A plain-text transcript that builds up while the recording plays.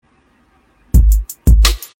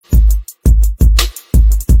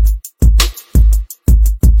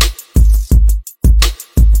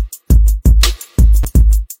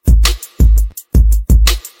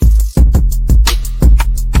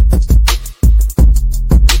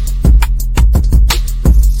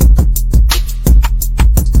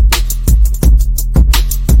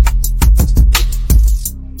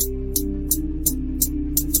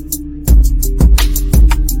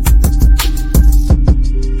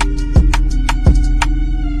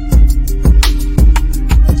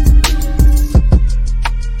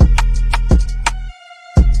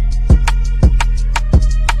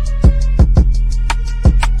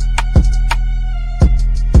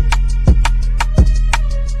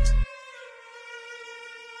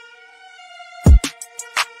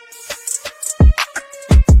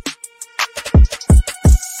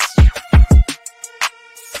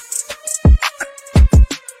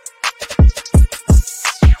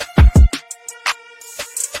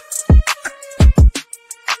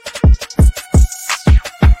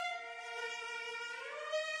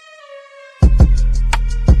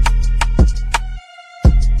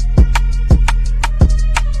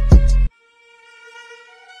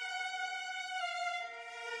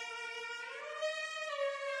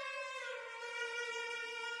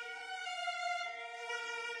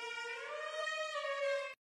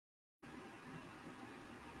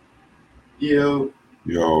Yo,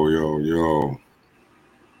 Yo, yo, yo.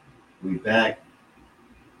 we back.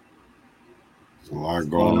 There's a lot What's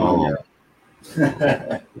going going on, on.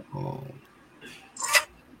 yeah? Um,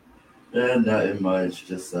 Nothing much.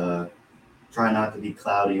 Just try not to be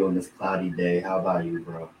cloudy on this cloudy day. How about you,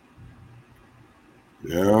 bro?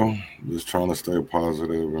 yeah, just trying to stay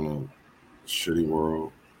positive in a shitty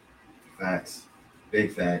world. Facts,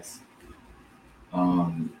 big facts.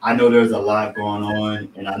 I know there's a lot going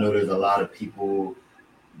on, and I know there's a lot of people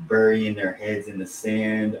burying their heads in the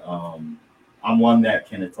sand. I'm one that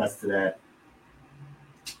can attest to that.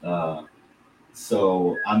 Uh,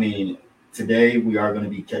 so, today we are going to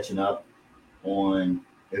be catching up on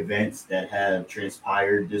events that have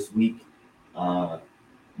transpired this week. Uh,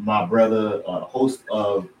 my brother, host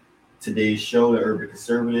of today's show, The Urban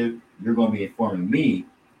Conservative, you're going to be informing me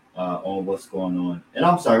on what's going on. And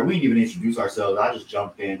I'm sorry, we didn't even introduce ourselves. I just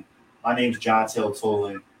jumped in. My name's John Taylor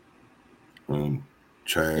Tolan.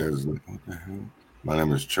 Chaz, what the hell? My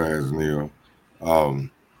name is Chaz Neal,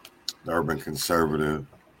 um, the urban conservative.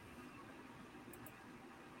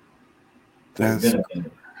 It's That's been a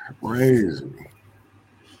minute. crazy.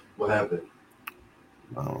 What happened?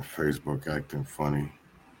 Facebook acting funny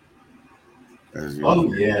as Oh,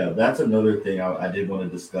 usual. yeah, that's another thing I did want to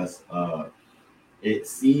discuss. It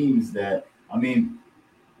seems that,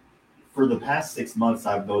 for the past 6 months,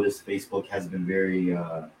 I've noticed Facebook has been very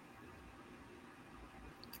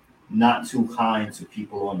not too kind to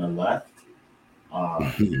people on the left.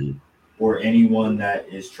 Uh, or anyone that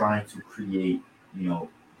is trying to create, you know,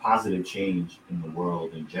 positive change in the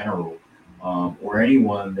world in general, or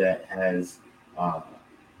anyone that has uh,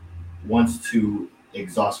 wants to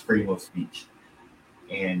exhaust freedom of speech.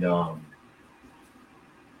 And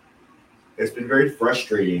it's been very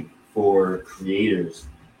frustrating for creators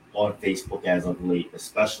on Facebook as of late,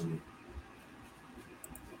 especially.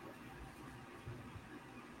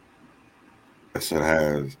 Yes, it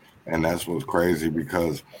has, and that's what's crazy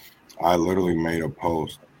because I literally made a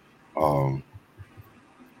post um,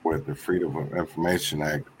 with the Freedom of Information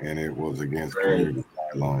Act, and it was against Right, community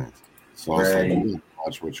guidelines. So it's like right. you gotta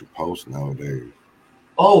watch what you post nowadays.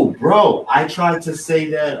 Oh, bro, I tried to say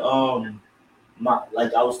that.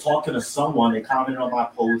 I was talking to someone, they commented on my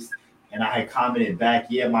post, and I had commented back,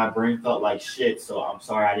 yeah, my brain felt like shit, so I'm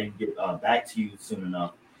sorry I didn't get back to you soon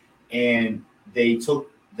enough. And they told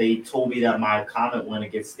me that my comment went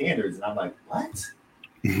against standards, and I'm like, what?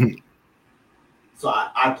 So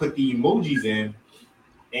I put the emojis in,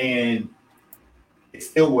 and it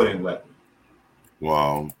still wouldn't let me.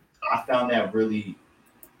 Wow. I found that really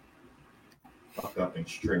fucked up and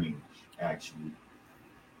strange, actually.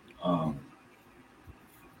 Um,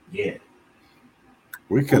 yeah,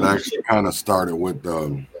 We could holy actually shit, kind of start it with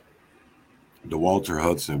the Walter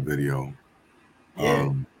Hudson video. yeah.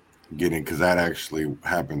 Um, getting because that actually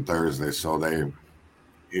happened Thursday. So they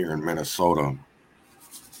here in Minnesota,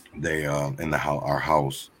 they in the house, our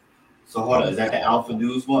house. So hold Uh, on, is that the Alpha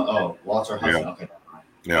News one? Oh, Walter yeah, Hudson. Okay,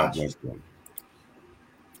 yeah, got you. that's the,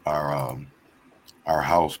 our our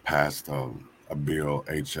house passed a bill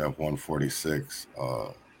HF 146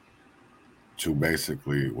 to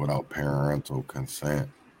basically without parental consent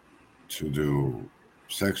to do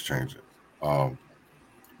sex changes. Um,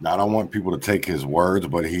 Now I don't want people to take his words,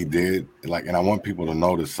 but he did like, and I want people to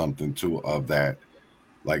notice something too of that.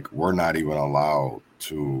 Like we're not even allowed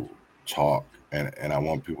to talk, and I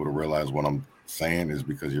want people to realize what I'm saying is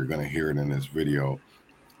because you're going to hear it in this video,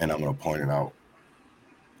 and I'm going to point it out.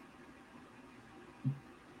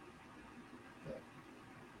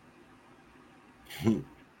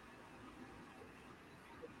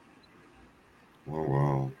 Oh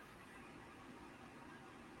wow.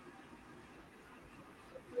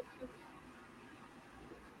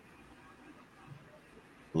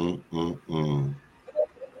 Mm-mm-mm.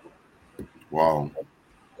 Wow.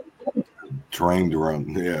 Trained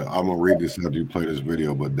around. Yeah, I'm gonna read this after you play this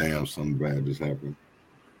video, but damn, something bad just happened.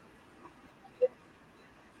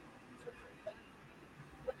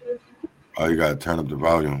 Oh, you gotta turn up the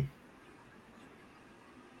volume.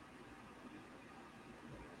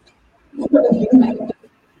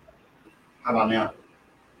 How about now?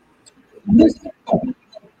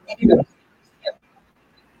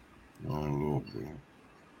 Oh, a little bit.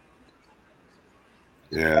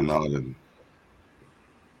 Yeah, no, I don't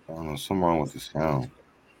know, something wrong with the sound.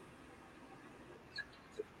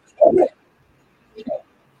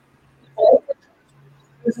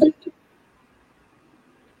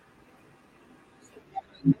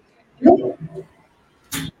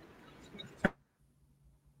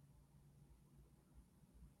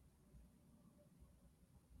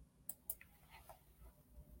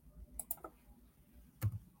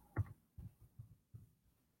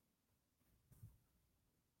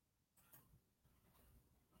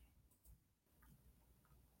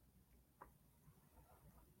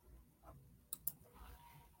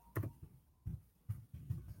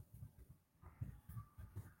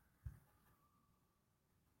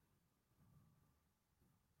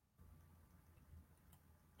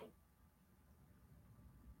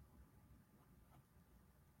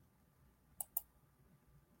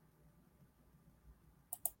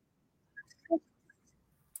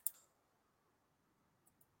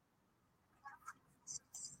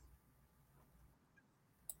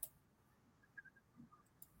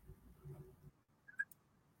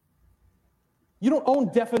 You don't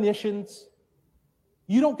own definitions.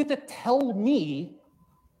 You don't get to tell me.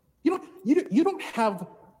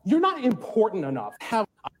 You're not important enough.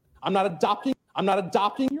 I'm not adopting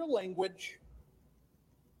your language.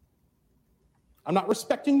 I'm not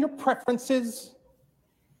respecting your preferences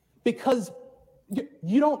because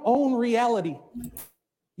you don't own reality.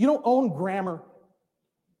 You don't own grammar.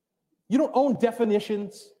 You don't own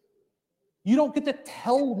definitions. You don't get to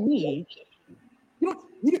tell me.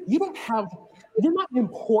 You're not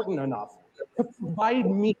important enough to provide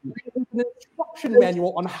me an instruction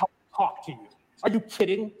manual on how to talk to you. Are you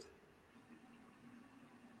kidding?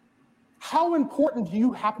 How important do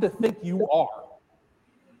you have to think you are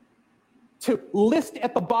to list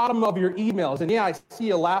at the bottom of your emails? And yeah, I see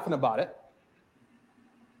you laughing about it.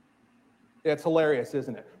 Yeah, it's hilarious,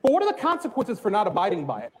 isn't it? But what are the consequences for not abiding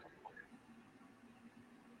by it?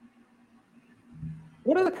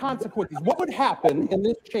 What are the consequences? What would happen in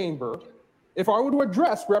this chamber if I were to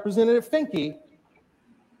address Representative Finke?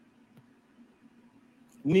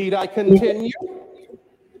 Need I continue?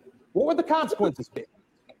 What would the consequences be?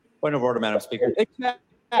 Point of order, Madam Speaker.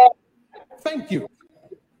 Thank you.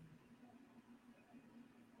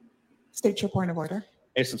 State your point of order.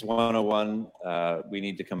 Since 101, we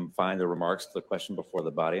need to confine the remarks to the question before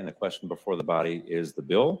the body, and the question before the body is the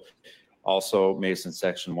bill. Also, Mason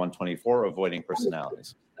Section 124, avoiding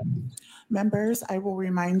personalities. Members, I will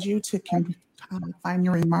remind you to confine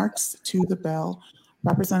your remarks to the bill.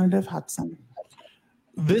 Representative Hudson.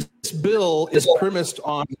 This bill is premised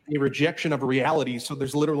on a rejection of reality, so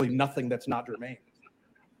there's literally nothing that's not germane.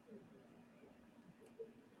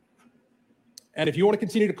 And if you want to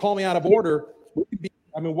continue to call me out of order,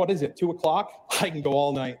 what is it, 2 o'clock? I can go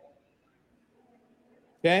all night.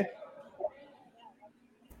 Okay?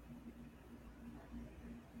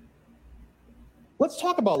 Let's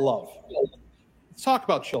talk about love. Let's talk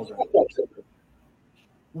about children.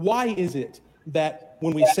 Why is it that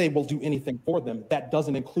when we say we'll do anything for them, that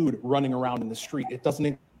doesn't include running around in the street? It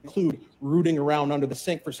doesn't include rooting around under the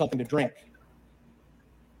sink for something to drink.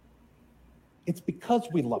 It's because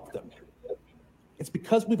we love them. It's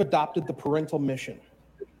because we've adopted the parental mission.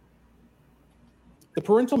 The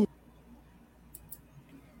parental.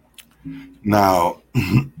 Now,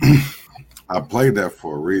 I played that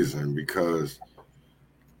for a reason because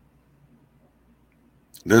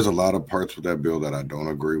there's a lot of parts of that bill that I don't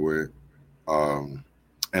agree with.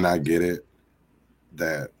 And I get it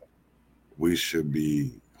that we should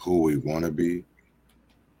be who we want to be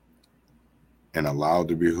and allowed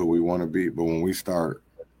to be who we want to be. But when we start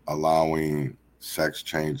allowing sex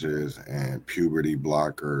changes and puberty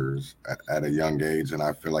blockers at a young age, and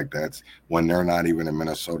I feel like that's when they're not even in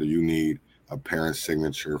Minnesota, you need a parent's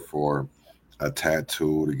signature for a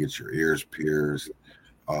tattoo, to get your ears pierced,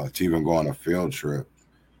 to even go on a field trip.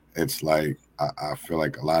 It's like, I feel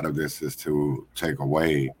like a lot of this is to take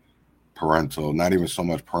away parental, not even so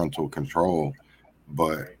much parental control,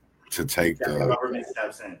 but to take the government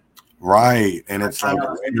steps in. Right. And it's like,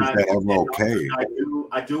 is that ever okay?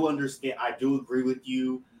 I do understand. I do agree with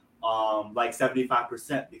you, like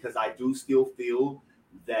 75%, because I do still feel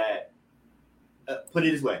that, put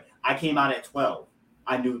it this way, I came out at 12.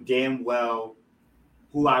 I knew damn well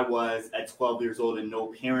who I was at 12 years old, and no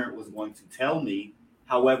parent was going to tell me.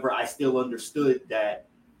 However, I still understood that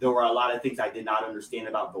there were a lot of things I did not understand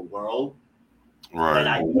about the world, right, that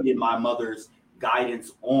I needed my mother's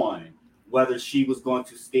guidance on, whether she was going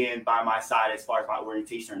to stand by my side as far as my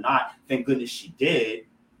orientation or not. Thank goodness she did.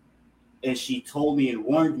 And she told me and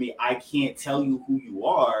warned me, I can't tell you who you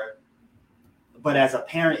are, but as a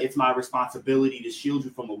parent, it's my responsibility to shield you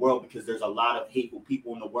from the world, because there's a lot of hateful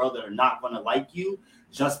people in the world that are not going to like you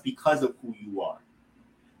just because of who you are.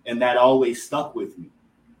 And that always stuck with me.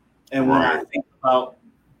 And when I think about,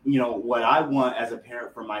 what I want as a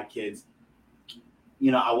parent for my kids,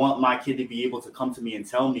 I want my kid to be able to come to me and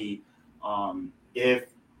tell me if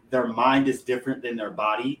their mind is different than their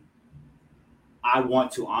body. I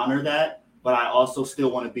want to honor that, but I also still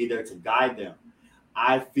want to be there to guide them.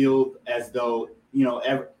 I feel as though,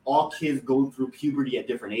 all kids go through puberty at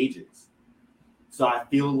different ages. So I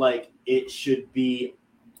feel like it should be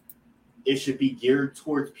geared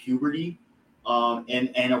towards puberty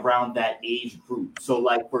and around that age group. So,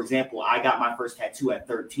 like, for example, I got my first tattoo at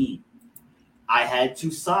 13. I had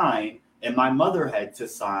to sign, and my mother had to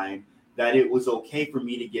sign, that it was okay for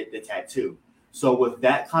me to get the tattoo. So with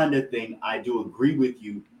that kind of thing, I do agree with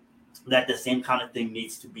you that the same kind of thing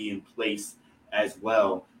needs to be in place as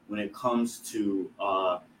well when it comes to,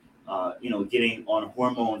 getting on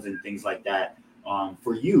hormones and things like that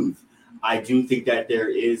for youth. I do think that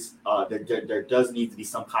there does need to be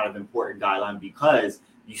some kind of important guideline, because,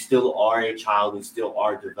 You still are a child. You still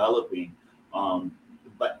are developing.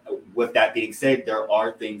 But with that being said, there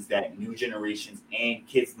are things that new generations and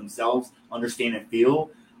kids themselves understand and feel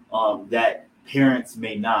that parents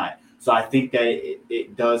may not. So I think that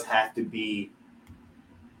it does have to be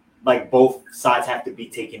like both sides have to be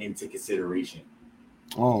taken into consideration.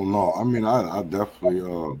 Oh no, I mean I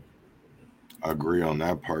definitely agree on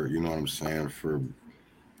that part. You know what I'm saying?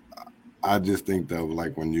 I just think that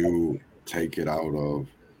like when you take it out of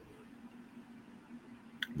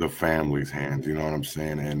the family's hands, you know what I'm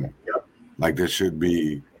saying? And like there should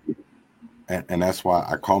be, and that's why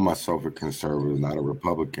I call myself a conservative, not a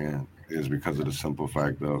Republican, is because of the simple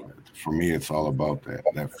fact of, for me, it's all about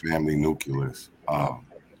that family nucleus.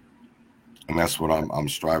 And that's what I'm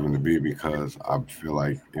striving to be, because I feel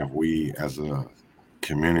like if we as a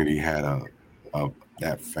community had a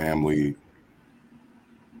that family,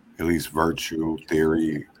 at least virtue,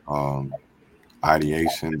 theory,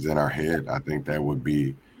 ideations in our head, I think that would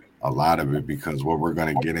be a lot of it, because what we're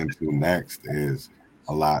going to get into next is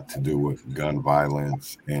a lot to do with gun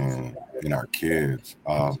violence and in our kids.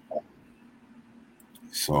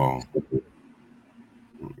 So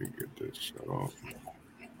let me get this shut off.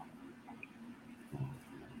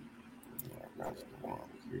 That's the one.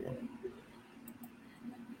 Yeah.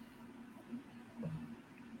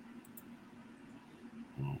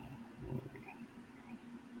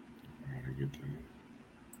 I gotta get that.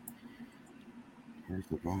 Where's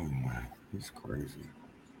the volume at? It's crazy.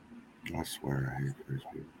 I swear I hate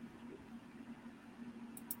Facebook.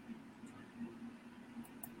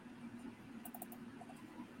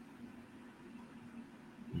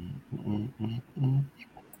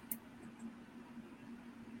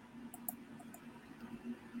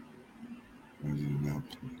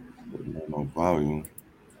 No volume.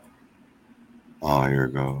 Oh, here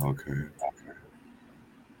we go. Okay.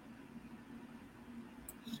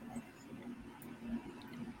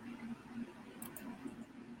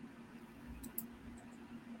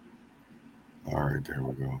 All right, there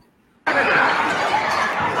we go.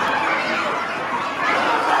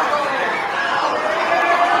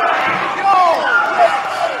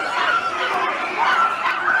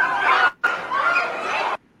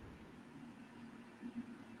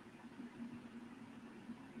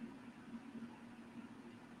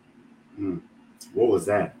 What was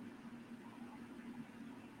that?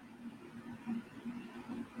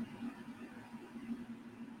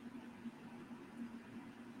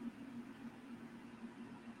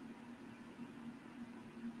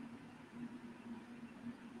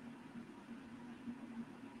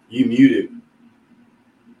 You muted.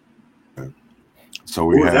 So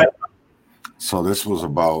we had. So this was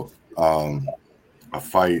about a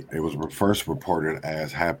fight. It was first reported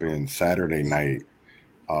as happened Saturday night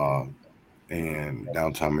in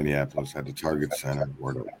downtown Minneapolis at the Target Center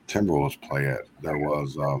where the Timberwolves play at. There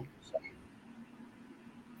was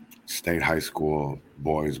state high school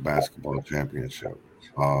boys basketball championship.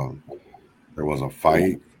 There was a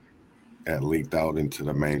fight that leaked out into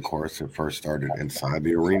the main course. It first started inside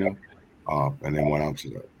the arena and then went out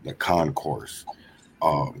to the concourse,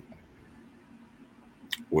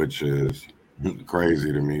 which is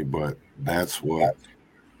crazy to me, but that's what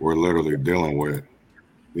we're literally dealing with.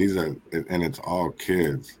 These are, and it's all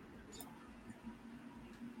kids.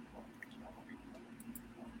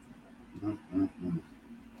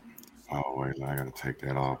 Oh wait, I gotta take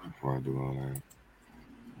that off before I do all that.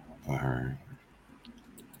 All right.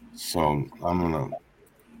 So I'm gonna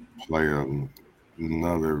play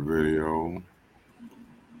another video.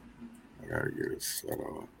 I gotta get it set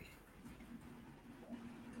up.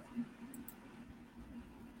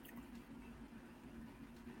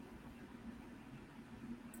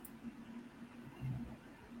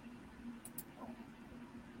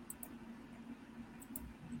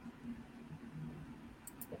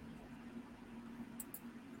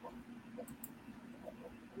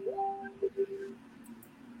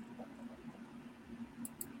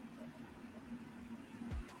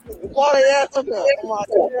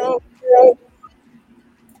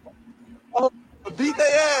 Beat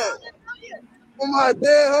their ass on my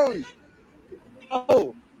dead homie.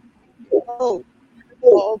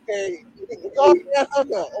 Okay. On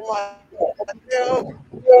my dead homie.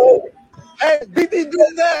 Hey, beat these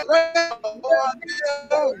dudes ass right now on my dead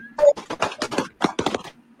homie.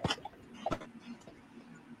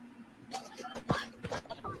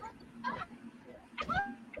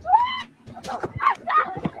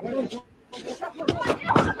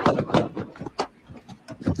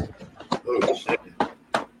 Oh shit.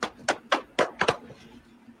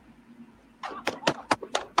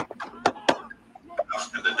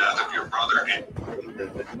 And the death of your brother.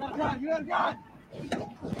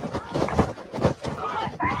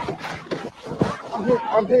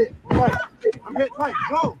 I'm hit. Twice. I'm hit twice.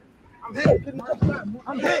 Go. I'm hit.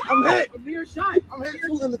 I'm hit. I'm hit. Amir shot. I'm hit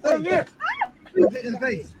two in the face. Amir. I'm hit in the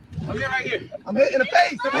face. Amir right here. I'm hit in the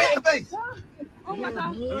face. I'm hit in the face. Oh my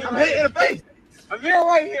God. I'm hit in the face. Amir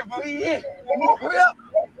right here, bro. He hit. Hurry up.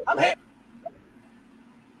 I'm hit.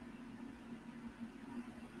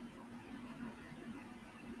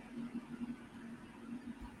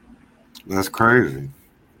 That's crazy.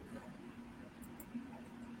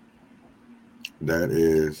 That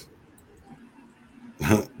is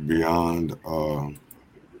beyond. I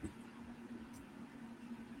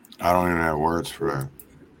don't even have words for that.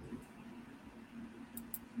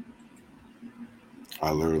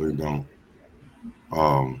 I literally don't.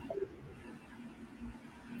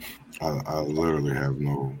 I literally have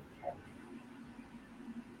no.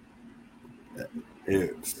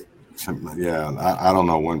 It's yeah. I don't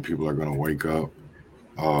know when people are going to wake up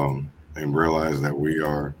and realize that we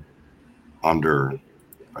are under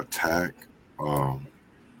attack.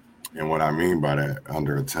 And what I mean by that,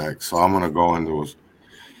 under attack. So I'm going to go into this.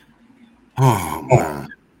 Oh man.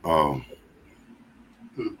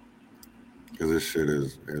 Because this shit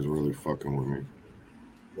is really fucking with me.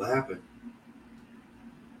 What happened?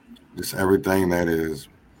 Just everything that is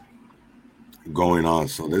going on.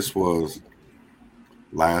 So this was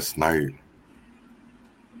last night.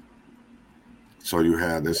 So you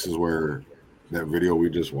had, this is where that video we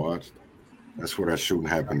just watched, that's where that shooting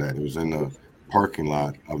happened at. It was in the parking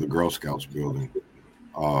lot of the Girl Scouts building.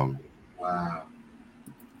 Wow.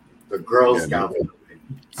 The Girl Yeah, Scout building.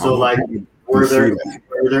 So like, were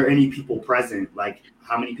there any people present? Like,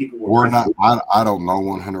 how many people were present? I don't know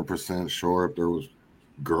 100% sure if there was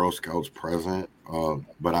Girl Scouts present,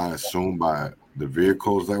 but I assume by the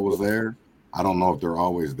vehicles that was there. I don't know if they're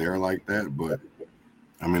always there like that, but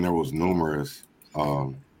I mean there was numerous.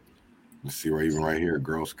 Let's see, even right here,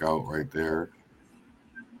 Girl Scout right there.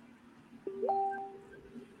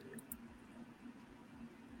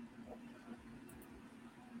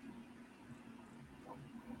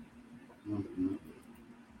 Mm-hmm.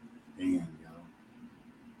 Damn,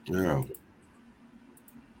 yo. Yeah.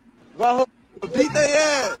 Well, beat their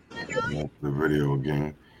ass. That's the video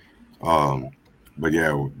again. But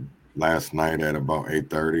yeah, last night at about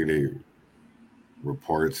 8:30, they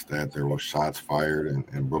reports that there were shots fired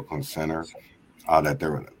in Brooklyn Center. That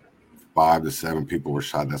there were 5 to 7 people were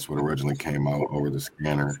shot. That's what originally came out over the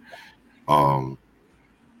scanner. And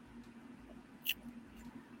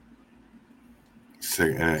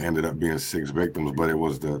it ended up being 6 victims. But it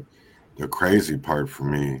was the crazy part for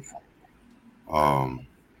me.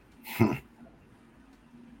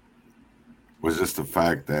 Was just the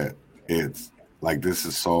fact that it's like this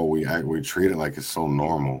is so we treat it like it's so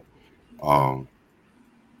normal,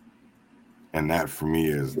 and that for me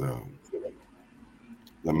is the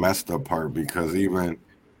messed up part, because even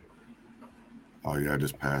oh yeah, I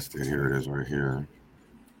just passed it. Here it is right here.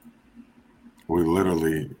 We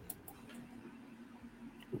literally,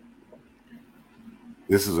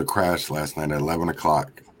 this is a crash last night at 11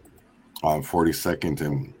 o'clock on 42nd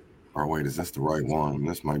and, or wait, is this the right one?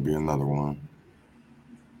 This might be another one.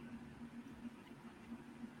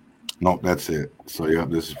 Nope, that's it. So yep,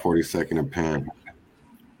 this is 42nd and Penn.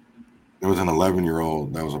 There was an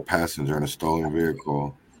 11-year-old that was a passenger in a stolen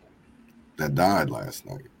vehicle that died last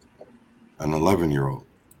night. An 11-year-old.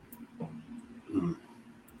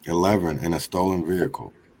 11 in a stolen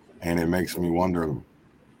vehicle. And it makes me wonder,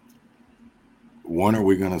 when are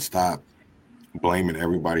we going to stop blaming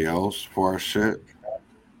everybody else for our shit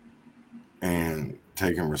and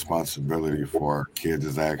taking responsibility for our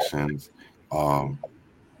kids' actions?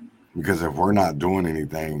 Because if we're not doing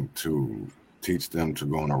anything to teach them to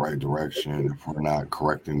go in the right direction, if we're not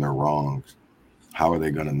correcting their wrongs, how are they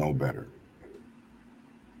going to know better?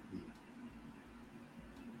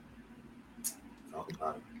 Talk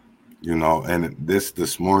about it. You know, and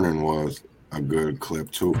this morning was a good clip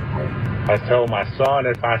too. I told my son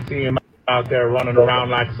if I see him out there running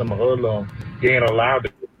around like some hoodlum, he ain't allowed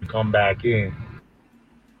to come back in.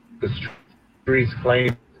 The streets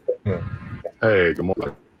claim him. Hey, good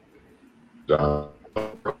morning.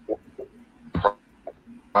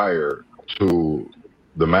 Prior to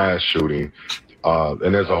the mass shooting,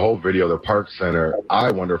 and there's a whole video of the Park Center.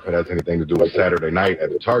 I wonder if it has anything to do with Saturday night at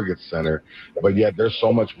the Target Center, but yet there's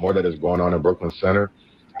so much more that is going on in Brooklyn Center.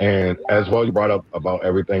 And as well, you brought up about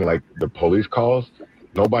everything like the police calls.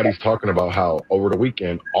 Nobody's talking about how over the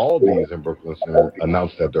weekend, all these in Brooklyn Center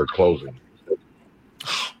announced that they're closing.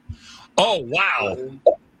 Oh, wow.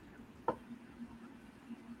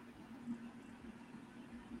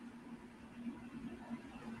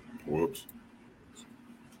 Whoops.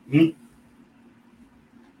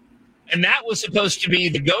 And that was supposed to be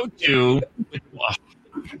the go-to.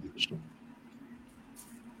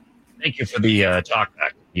 Thank you for the talk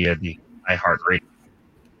back, the iHeartRadio.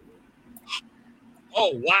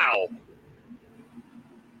 Oh, wow.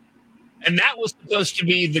 And that was supposed to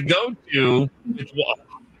be the go-to.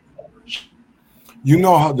 You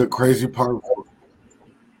know how the crazy part.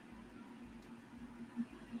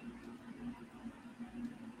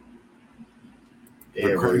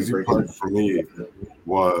 The crazy part for me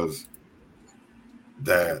was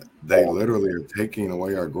that they literally are taking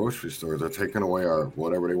away our grocery stores. They're taking away our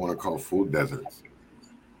whatever they want to call food deserts.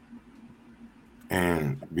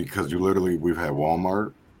 And because we've had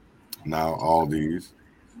Walmart, now Aldi's.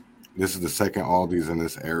 This is the second Aldi's in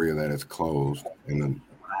this area that is closed in the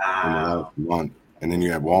last month. And then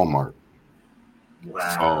you have Walmart.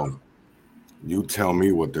 Wow. So you tell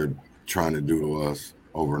me what they're trying to do to us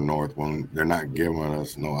over north when they're not giving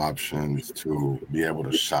us no options to be able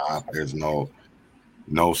to shop. There's no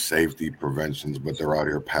safety preventions, but they're out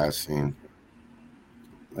here passing.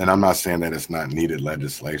 And I'm not saying that it's not needed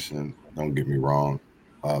legislation. Don't get me wrong.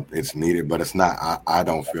 It's needed, but it's not. I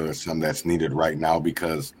don't feel it's something that's needed right now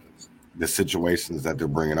because the situations that they're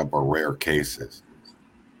bringing up are rare cases.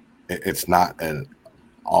 It's not an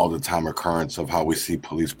all the time occurrence of how we see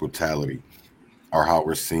police brutality or how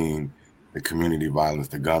we're seeing the community violence,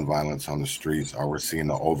 the gun violence on the streets, or we're seeing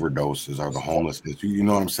the overdoses or the homelessness. You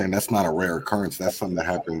know what I'm saying? That's not a rare occurrence. That's something that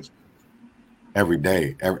happens every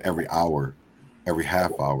day, every hour, every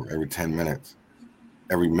half hour, every 10 minutes,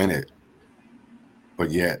 every minute.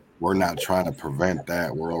 But yet we're not trying to prevent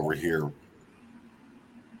that. We're over here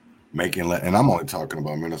making, and I'm only talking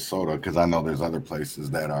about Minnesota because I know there's other places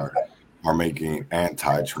that are making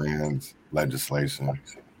anti-trans legislation.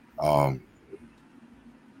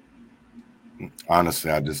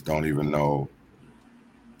 Honestly, I just don't even know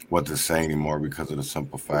what to say anymore because of the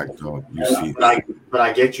simple fact of you see. But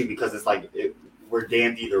I get you because it's like we're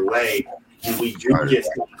damned either way, and we do get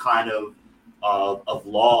some kind of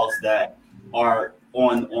laws that are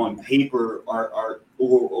on paper or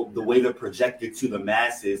the way they're projected to the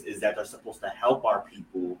masses is that they're supposed to help our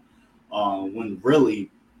people, when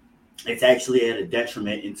really it's actually at a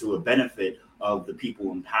detriment and to a benefit of the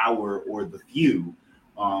people in power or the few.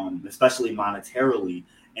 Especially monetarily,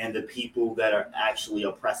 and the people that are actually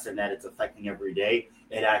oppressed and that it's affecting every day,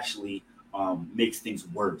 it actually makes things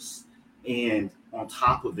worse. And on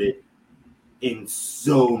top of it, in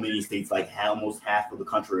so many states, like almost half of the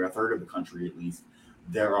country, or a third of the country at least,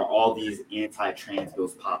 there are all these anti-trans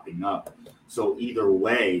bills popping up. So either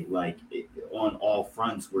way, on all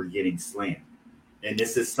fronts, we're getting slammed. And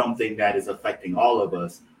this is something that is affecting all of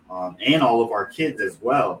us, and all of our kids as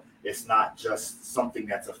well. It's not just something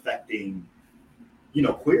that's affecting,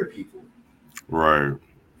 queer people. Right.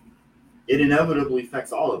 It inevitably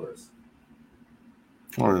affects all of us.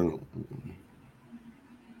 Well,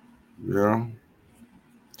 yeah.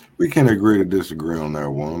 We can agree to disagree on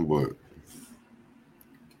that one, but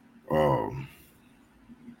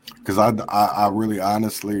because I really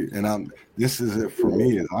honestly, and this is it for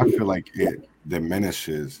me, is I feel like it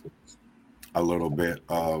diminishes a little bit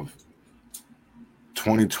of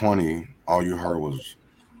 2020, all you heard was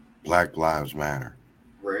Black Lives Matter.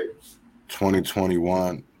 Right.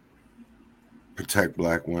 2021, protect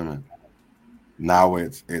Black women. Now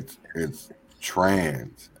it's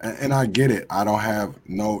trans. And I get it. I don't have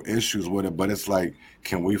no issues with it, but it's like,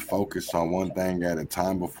 can we focus on one thing at a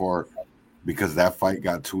time because that fight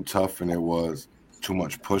got too tough and it was too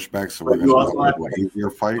much pushback, so we're going to go to an easier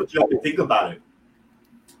fight? But you have to think about it.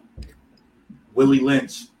 Willie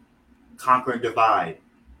Lynch, Conquer and Divide,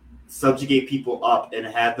 subjugate people up and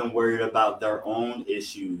have them worried about their own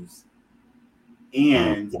issues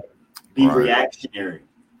and be reactionary,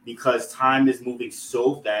 because time is moving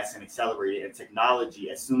so fast and accelerated, and technology,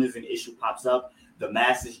 as soon as an issue pops up, the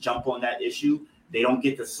masses jump on that issue. They don't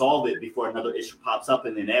get to solve it before another issue pops up,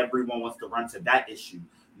 and then everyone wants to run to that issue.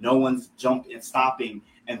 No one's stopping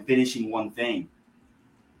and finishing one thing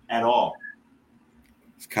at all.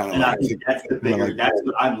 It's kind of, and I think that's the bigger. That's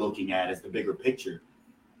what I'm looking at as the bigger picture.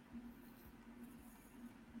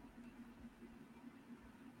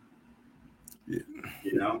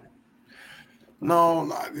 Yeah.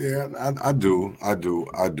 No, I do.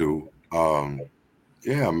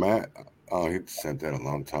 Yeah, Matt. He sent that a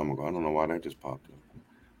long time ago. I don't know why that just popped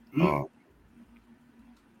up.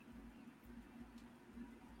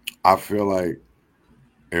 I feel like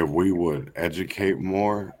if we would educate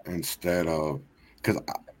more instead of, because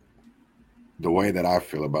the way that I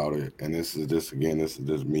feel about it, and this is just me, this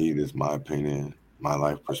is my opinion, my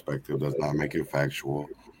life perspective, does not make it factual.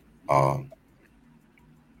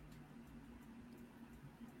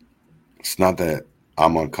 it's not that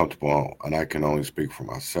I'm uncomfortable and I can only speak for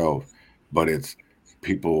myself, but it's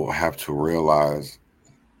people have to realize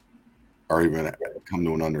or even come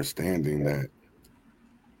to an understanding that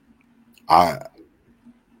I,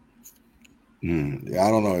 I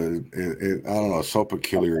don't know. I don't know. It's so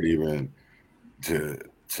peculiar to even to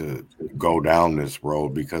go down this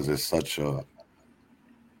road because it's such a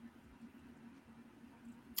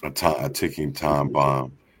ticking time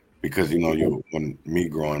bomb. Because when me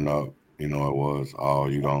growing up, it was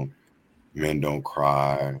men don't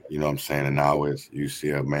cry. You know what I'm saying? And now it's you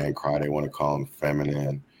see a man cry, they want to call him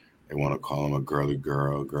feminine, they want to call him a girly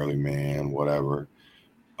girl, girly man, whatever.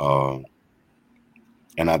 Um,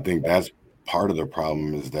 and I think that's part of the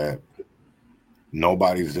problem is that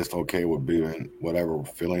nobody's just okay with being whatever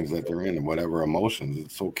feelings that they're in and whatever emotions.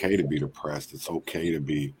 It's okay to be depressed. It's okay to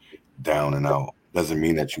be down and out. Doesn't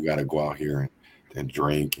mean that you got to go out here and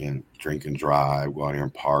drink and drive, go out here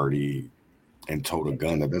and party and tote a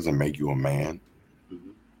gun. That doesn't make you a man.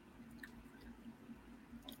 Mhm.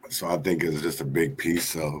 So I think it's just a big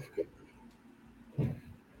piece of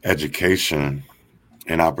education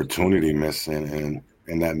and opportunity missing,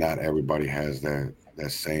 and that not everybody has that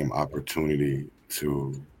same opportunity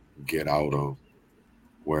to get out of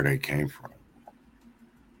where they came from.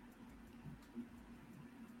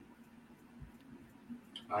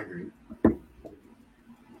 I agree.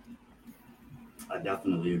 I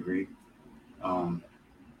definitely agree. Um,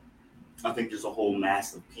 I think there's a whole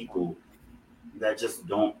mass of people that just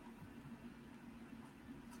don't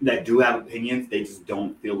that do have opinions. They just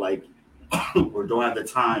don't feel like or don't have the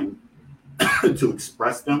time to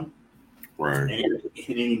express them Right. in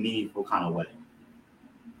any meaningful kind of way.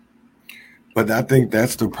 But I think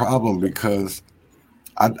that's the problem because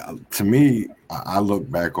to me, I look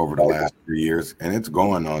back over the last 3 years, and it's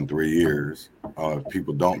going on 3 years.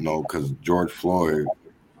 People don't know because George Floyd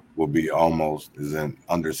will be is in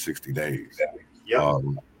under 60 days. Yep.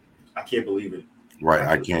 Um, I can't believe it. right,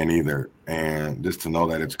 I can't either. And just to know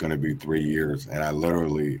that it's going to be 3 years, and I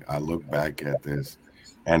look back at this,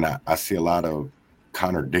 and I see a lot of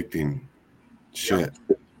contradicting shit.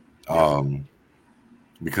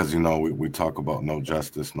 Because we talk about no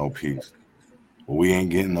justice, no peace. Well, we ain't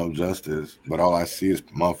getting no justice, but all I see is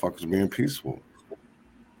motherfuckers being peaceful.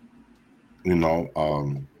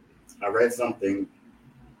 I read something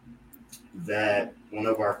that one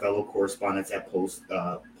of our fellow correspondents had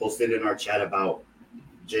posted in our chat about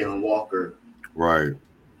Jalen Walker. Right.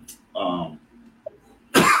 And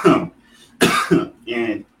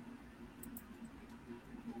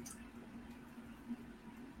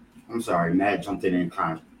I'm sorry, Matt jumped in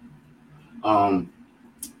kind of.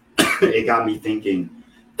 It got me thinking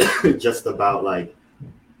just about like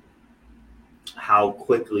how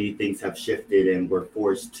quickly things have shifted and we're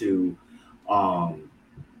forced to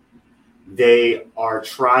they are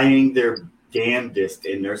trying their damnedest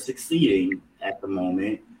and they're succeeding at the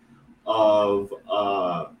moment of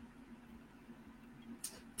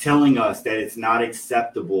telling us that it's not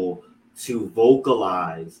acceptable to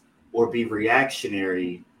vocalize or be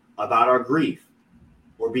reactionary about our grief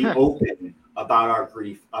or be open about our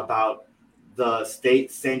grief, about the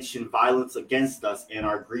state-sanctioned violence against us and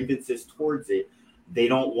our grievances towards it. They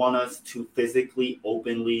don't want us to physically,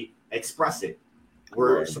 openly express it.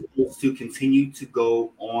 We're supposed to continue to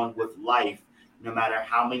go on with life no matter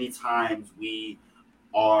how many times we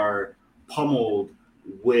are pummeled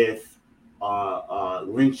with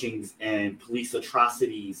lynchings and police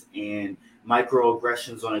atrocities and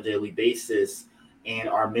microaggressions on a daily basis, and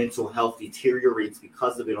our mental health deteriorates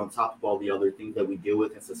because of it, on top of all the other things that we deal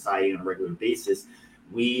with in society on a regular basis.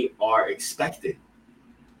 We are expected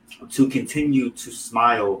to continue to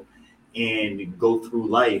smile and go through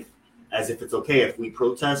life as if it's okay. If we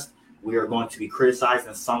protest, we are going to be criticized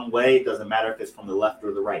in some way. It doesn't matter if it's from the left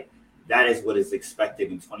or the right. That is what is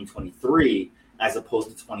expected in 2023 as opposed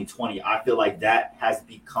to 2020. I feel like that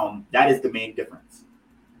is the main difference.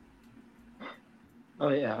 Oh,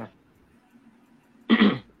 yeah.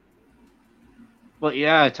 Well,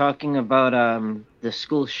 yeah, talking about the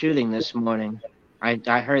school shooting this morning.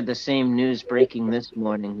 I heard the same news breaking this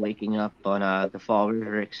morning, waking up on the Fall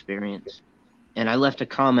River experience. And I left a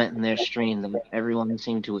comment in their stream that everyone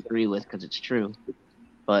seemed to agree with because it's true.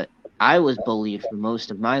 But I was bullied for most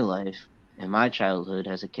of my life in my childhood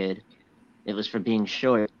as a kid. It was for being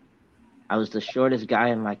short. I was the shortest guy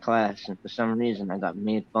in my class, and for some reason I got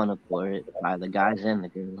made fun of for it by the guys and the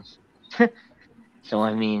girls. So,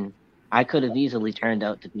 I mean, I could have easily turned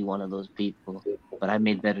out to be one of those people, but I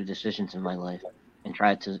made better decisions in my life and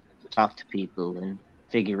tried to talk to people and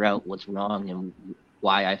figure out what's wrong and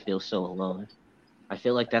why I feel so alone. I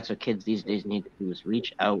feel like that's what kids these days need to do is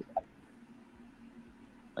reach out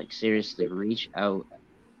like seriously reach out,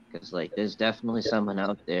 because like there's definitely someone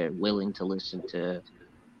out there willing to listen to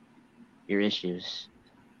your issues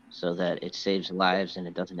so that it saves lives and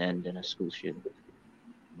it doesn't end in a school shooting.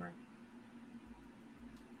 Right.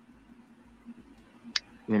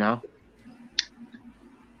 You know?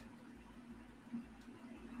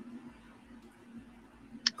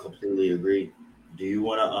 Completely agree. Do you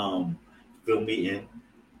want to fill me in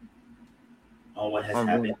on what has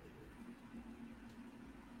happened?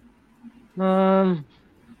 I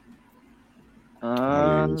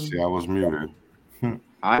didn't even see I was muted.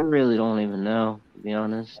 I really don't even know, to be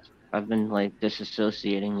honest. I've been like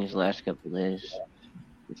disassociating these last couple days.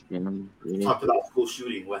 It's been weird. Talked about school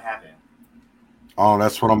shooting. What happened? Oh,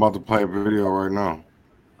 that's what I'm about to play a video right now.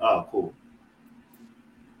 Oh, cool.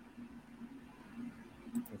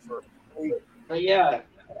 But yeah,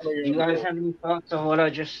 do you guys have any thoughts on what I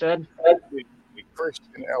just said? The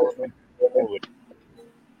Christian element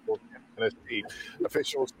of Tennessee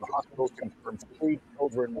officials in the hospital confirmed 3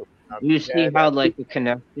 children. You see how like the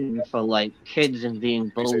connection for like kids and being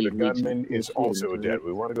They say bullied. the gunman is also dead.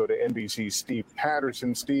 We want to go to NBC's Steve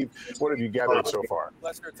Patterson. Steve, what have you gathered so far?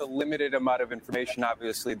 Lester, it's a limited amount of information.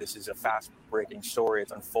 Obviously, this is a fast-breaking story.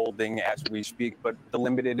 It's unfolding as we speak, but the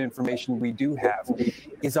limited information we do have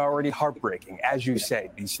is already heartbreaking. As you say,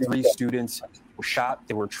 these 3 students were shot.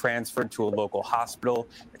 They were transferred to a local hospital,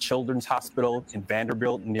 a children's hospital in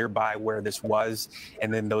Vanderbilt, nearby where this was,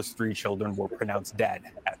 and then those 3 children were pronounced dead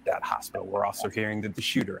at that hospital. We're also hearing that the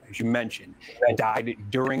shooter, as you mentioned, died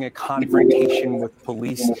during a confrontation with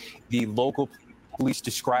police. The local police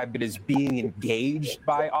described it as being engaged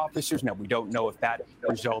by officers. Now, we don't know if that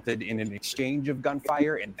resulted in an exchange of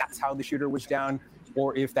gunfire and that's how the shooter was down,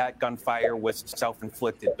 or if that gunfire was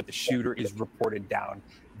self-inflicted, but the shooter is reported down.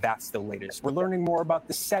 That's the latest. We're learning more about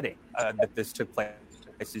the setting that this took place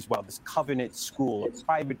as well. This Covenant School, a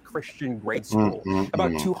private Christian grade school,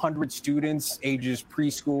 about 200 students, ages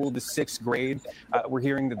preschool to 6th grade. We're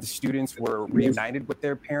hearing that the students were reunited with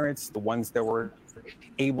their parents, the ones that were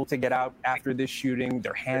able to get out after this shooting,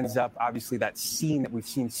 their hands up. Obviously, that scene that we've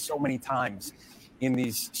seen so many times in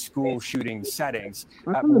these school shooting settings.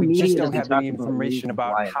 We just don't have any information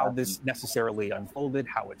about how this necessarily unfolded,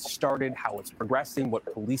 how it started, how it's progressing, what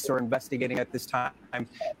police are investigating at this time.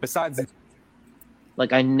 Besides,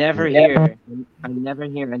 like I never hear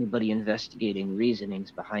anybody investigating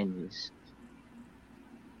reasonings behind these.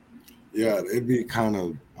 Yeah, it'd be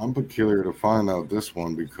I'm peculiar to find out this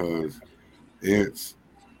one because it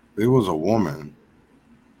was a woman.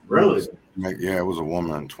 Really? Yeah, it was a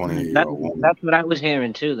woman, 28-year-old woman. That's what I was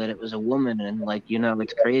hearing too, that it was a woman, and like, you know,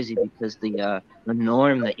 it's crazy because the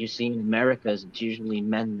norm that you see in America is it's usually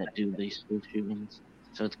men that do these school shootings.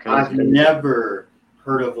 So it's crazy. I've never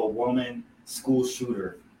heard of a woman school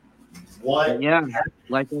shooter. What? Yeah,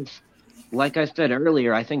 like I said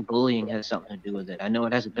earlier, I think bullying has something to do with it. I know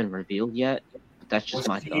it hasn't been revealed yet, but that's just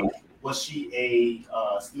my thought. Was she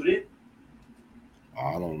a student?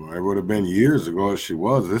 I don't know. It would have been years ago if she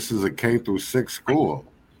was. This is a K-6 school.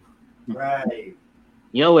 Right.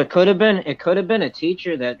 Yo, it could have been a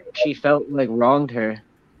teacher that she felt like wronged her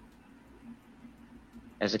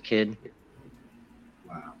as a kid.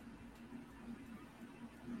 Wow.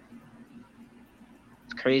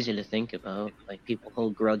 It's crazy to think about. Like, people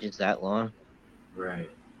hold grudges that long. Right.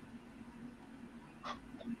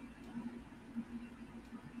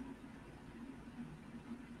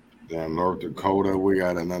 Down North Dakota, we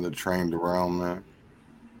got another train derailment.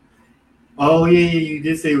 Oh yeah, you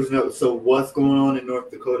did say it was no. So what's going on in North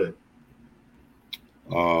Dakota?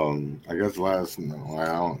 I guess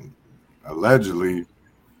allegedly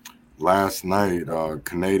last night,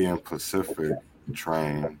 Canadian Pacific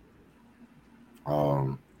train,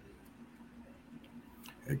 a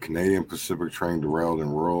Canadian Pacific train derailed in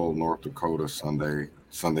rural North Dakota Sunday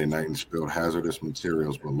night and spilled hazardous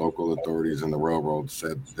materials, but local authorities and the railroad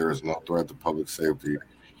said there is no threat to public safety.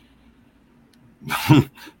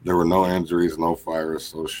 There were no injuries, no fire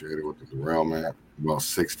associated with the derailment. About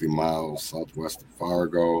 60 miles southwest of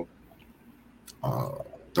Fargo.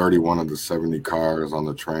 31 of the 70 cars on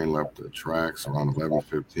the train left the tracks around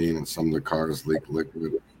 11:15, and some of the cars leaked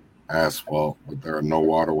liquid asphalt, but there are no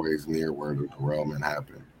waterways near where the derailment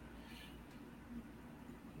happened.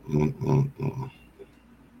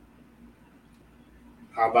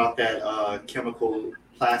 How about that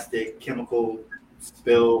plastic chemical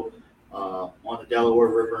spill on the Delaware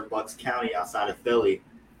River in Bucks County outside of Philly?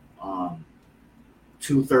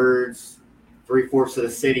 2/3, 3/4 of the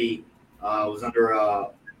city was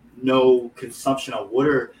under no consumption of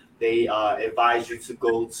water. They advise you to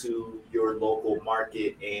go to your local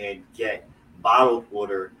market and get bottled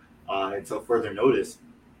water until further notice.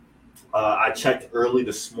 I checked early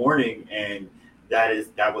this morning, and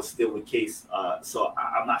that was still the case. So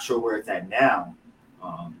I'm not sure where it's at now.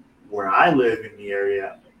 Where I live in the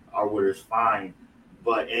area, our water is fine,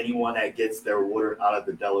 but anyone that gets their water out of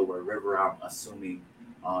the Delaware River, I'm assuming,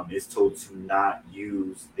 is told to not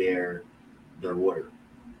use their water.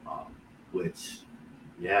 Which,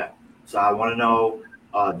 yeah. So I want to know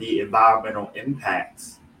the environmental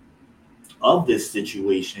impacts of this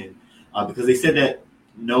situation, because they said that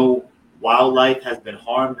no wildlife has been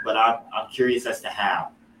harmed, but I'm curious as to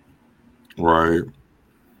how. Right.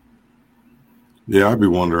 Yeah, I'd be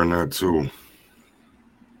wondering that too.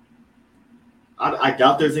 I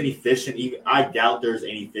doubt there's any fish I doubt there's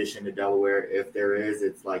any fish in the Delaware. If there is,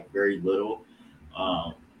 it's like very little.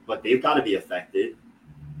 But they've got to be affected.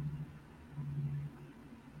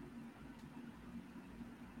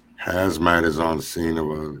 Hazmat is on scene of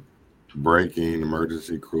a break-in.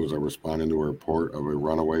 Emergency crews are responding to a report of a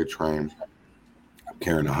runaway train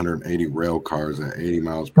carrying 180 rail cars at 80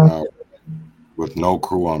 miles per hour with no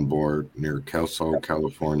crew on board near Kelso,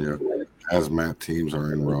 California. Hazmat teams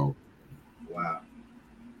are en route. Wow.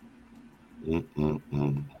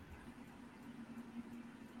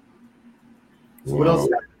 So what else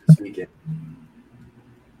happened this weekend?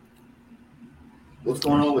 What's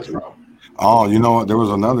going on with you? Oh, you know what? There was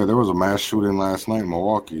a mass shooting last night in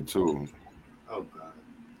Milwaukee too. Oh God.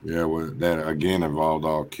 Yeah, that again involved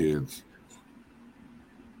all kids.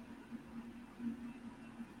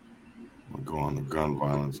 I'll go on the gun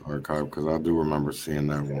violence archive because I do remember seeing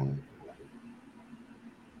that one.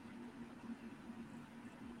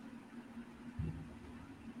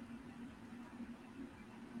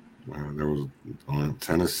 There was on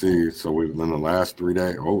Tennessee. So we've been the last 3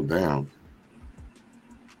 days. Oh, damn.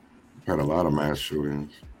 We've had a lot of mass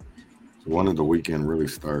shootings. So when did the weekend really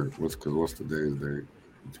start? What's the day's date?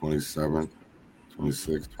 27th,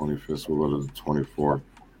 26th, 25th. So we'll go to the 24th.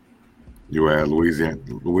 You had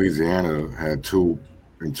Louisiana had 2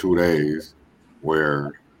 in 2 days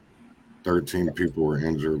where 13 people were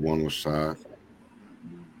injured. 1 was shot.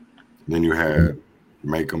 Then you had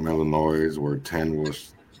Macomb, Illinois, where 10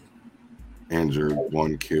 was injured,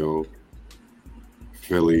 1 killed.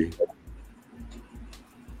 Philly,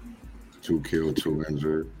 2 killed, 2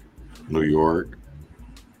 injured. New York,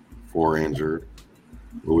 4 injured.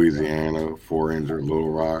 Louisiana, 4 injured.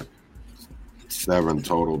 Little Rock, 7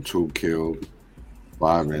 total, 2 killed,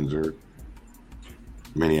 5 injured.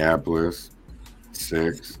 Minneapolis,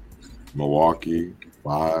 6. Milwaukee,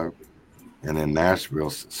 5. And then Nashville.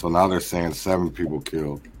 So now they're saying 7 people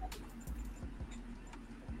killed.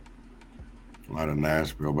 Out of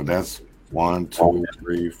Nashville, but that's 1, 2,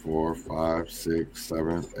 3, 4, 5, 6,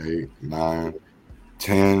 7, 8, 9,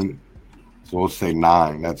 10. So we'll say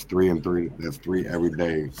 9. That's 3 and 3. That's 3 every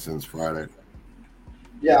day since Friday.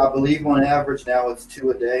 Yeah, I believe on average now it's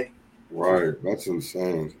 2 a day. Right, that's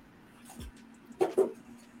insane.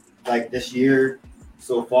 Like this year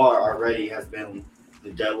so far already has been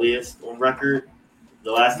the deadliest on record.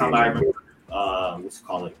 The last time I remember, what's it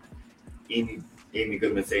called? Amy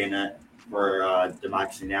Goodman saying that for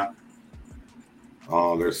Democracy Now.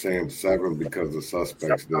 Oh, they're saying 7 because the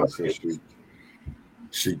suspects did. So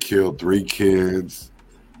she killed 3 kids,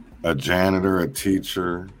 a janitor, a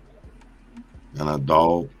teacher, an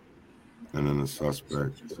adult, and then the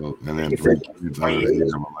suspect. So, and then 3 kids under the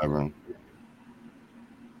age of 11.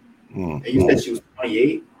 And you said she was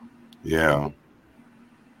 28? Yeah.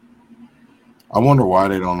 I wonder why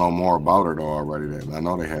they don't know more about her though already. I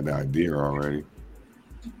know they had the idea already.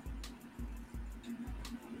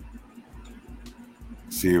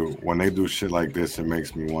 See, when they do shit like this, it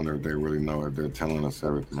makes me wonder if they really know if they're telling us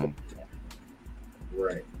everything.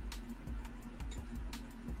 Right.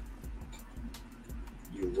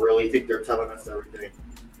 You really think they're telling us everything?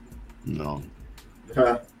 No.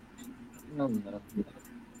 Huh? No.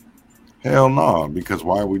 Hell no, because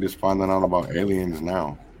why are we just finding out about aliens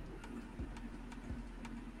now?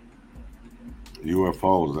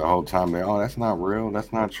 UFOs, the whole time that's not real,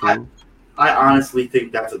 that's not true. I honestly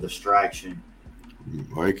think that's a distraction.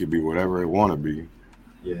 Well, it could be whatever it want to be.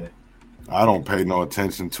 Yeah. I don't pay no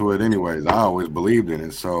attention to it anyways. I always believed in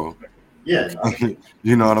it, so yeah.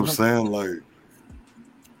 You know what I'm saying? Like,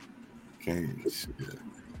 can't. Yeah.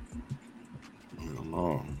 I don't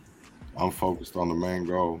know. I'm focused on the main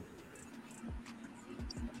goal.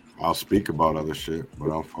 I'll speak about other shit,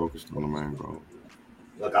 but I'm focused on the main goal.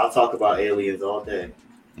 Look, I'll talk about aliens all day.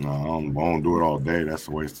 No, I won't do it all day. That's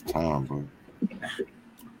a waste of time.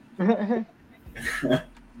 But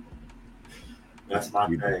that's my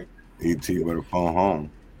thing. ET better phone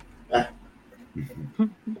home. ET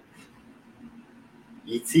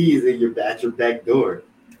is at your back door.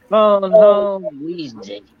 Phone home,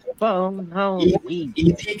 Weezy. Phone home, Weezy.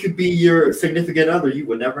 E.T. could be your significant other. You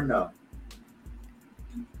would never know.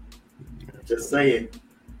 Just saying.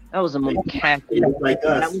 That was the most catchy. Like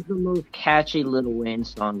us. That was the most catchy Lil Wayne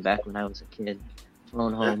song back when I was a kid.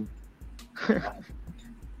 Phone home.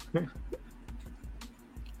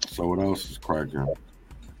 So what else is cracking?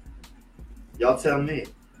 Y'all tell me.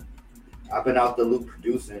 I've been out the loop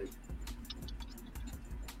producing.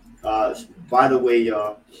 By the way,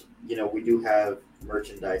 y'all, you know, we do have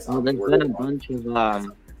merchandise. Oh, there's been a bunch of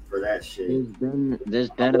for that shit. There's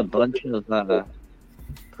been a bunch of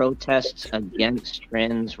protests against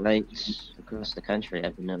trans rights across the country.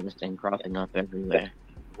 I've been noticing cropping up everywhere.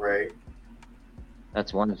 Right.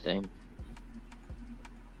 That's one thing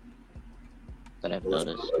that I've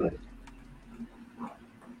noticed.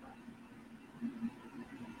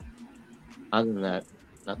 Other than that,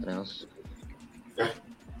 nothing else.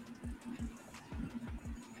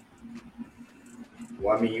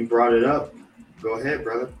 Well, I mean, you brought it up. Go ahead,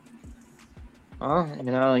 brother. Well, you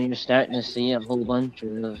know, you're starting to see a whole bunch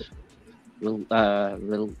of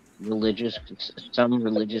religious, some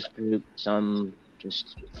religious groups, some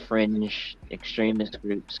just fringe extremist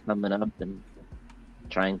groups coming up and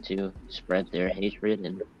trying to spread their hatred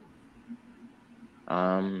and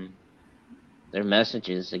their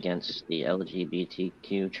messages against the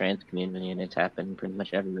LGBTQ trans community, and it's happening pretty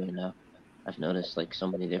much everywhere now. I've noticed like so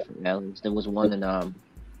many different rallies. There was one in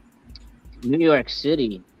New York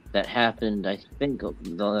City that happened, I think, over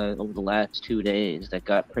the last 2 days that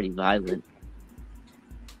got pretty violent.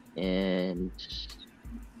 And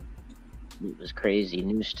it was crazy.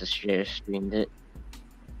 News to share streamed it.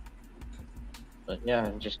 But yeah,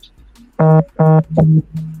 just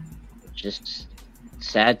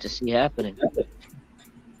sad to see happening.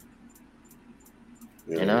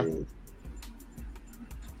 You know?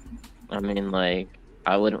 I mean, like,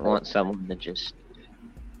 I wouldn't want someone to just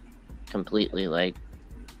completely, like,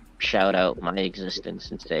 shout out my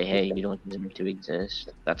existence and say, hey, you don't deserve to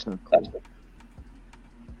exist. That's not cool.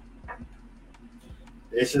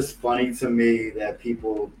 It's just funny to me that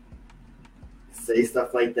people say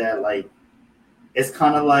stuff like that. Like, it's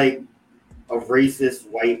kind of like a racist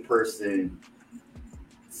white person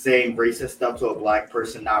saying racist stuff to a black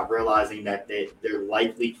person, not realizing that their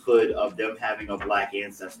likelihood of them having a black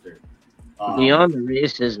ancestor. Beyond the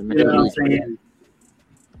racism, you know what I'm saying?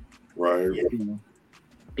 Right. Yeah.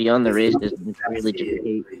 Beyond the racism, it's really just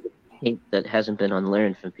hate that hasn't been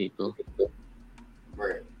unlearned from people.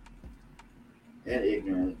 Right. And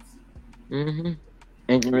ignorance. Mm-hmm.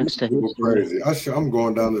 Ignorance to history. Crazy. I'm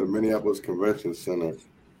going down to the Minneapolis Convention Center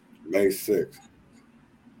May 6th.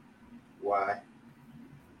 Why?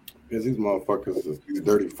 Because these motherfuckers, these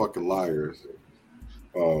dirty fucking liars,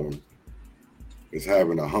 is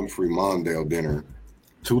having a Humphrey Mondale dinner.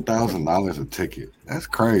 $2,000 a ticket. That's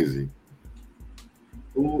crazy.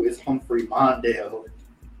 Who is Humphrey Mondale?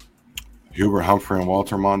 Hubert Humphrey and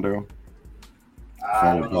Walter Mondale?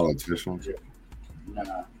 Former politicians.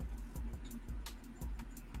 Nah.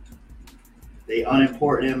 They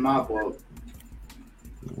unimportant in my book.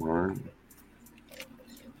 Right.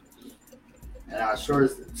 And I'm sure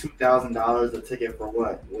it's $2,000 a ticket for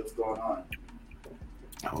what? What's going on?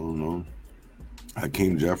 I don't know.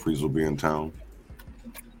 Hakeem Jeffries will be in town.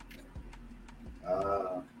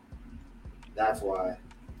 That's why.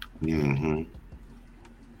 Mm-hmm.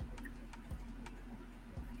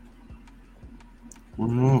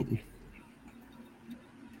 Well,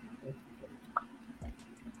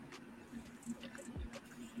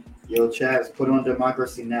 Yo, Chaz, put on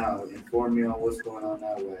Democracy Now! Inform me on what's going on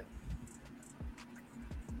that way.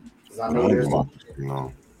 Because I know there's Democracy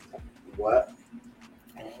Now! What?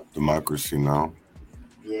 Democracy Now!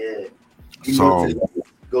 Yeah. So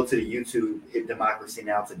go to the YouTube, hit Democracy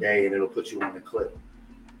Now! Today, and it'll put you on the clip.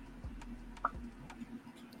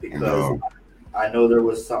 Because I know there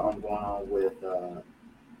was something going on with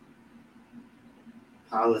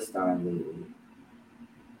Palestine lately.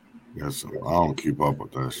 yes, I don't keep up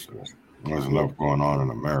with that shit. There's enough going on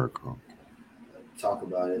in America. Talk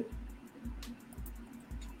about it.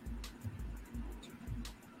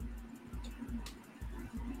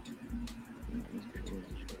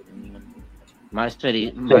 My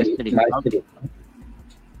city's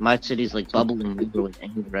like bubbling over with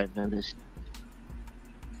anger. I've noticed,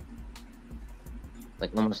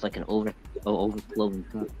 like almost like an overflowing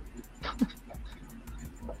cup.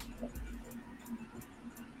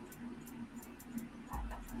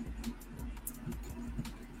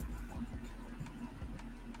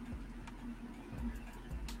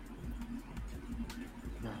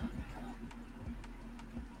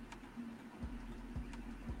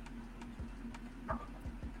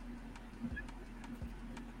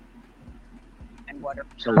 water.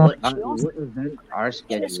 So what We also events are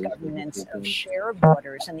scheduled? governance of shared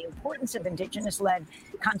waters and the importance of indigenous-led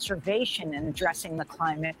conservation in addressing the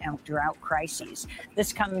climate and drought crises.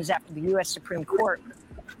 This comes after the U.S. Supreme Court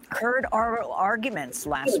heard oral arguments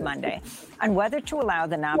last Monday on whether to allow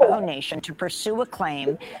the Navajo Nation to pursue a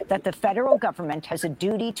claim that the federal government has a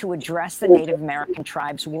duty to address the Native American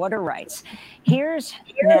tribes' water rights. Here's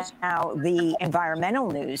now the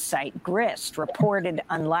environmental news site Grist reported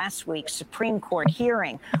on last week's Supreme Court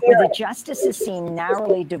hearing, where the justices seem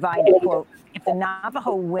narrowly divided. Quote, if the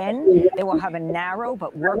Navajo win, they will have a narrow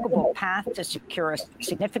but workable path to secure a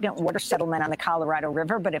significant water settlement on the Colorado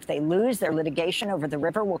River. But if they lose, their litigation over the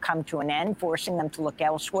river will come to an end, forcing them to look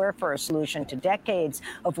elsewhere for a solution to decades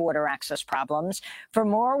of water access problems. For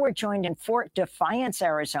more, we're joined in Fort Defiance,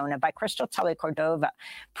 Arizona, by Crystal Tully Cordova,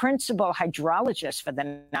 principal hydrologist for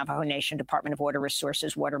the Navajo Nation Department of Water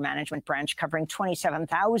Resources Water Management Branch, covering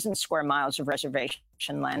 27,000 square miles of reservation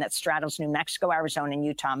land that straddles New Mexico, Arizona, and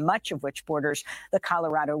Utah, much of which borders the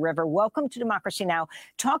Colorado River. Welcome to Democracy Now!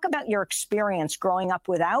 Talk about your experience growing up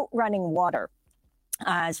without running water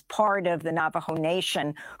as part of the Navajo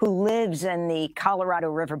Nation who lives in the Colorado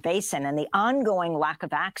River Basin and the ongoing lack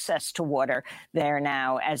of access to water there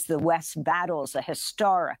now as the West battles a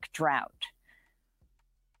historic drought.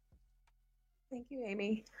 Thank you,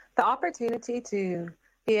 Amy. The opportunity to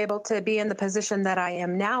be able to be in the position that I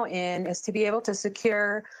am now in is to be able to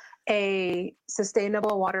secure a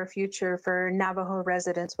sustainable water future for Navajo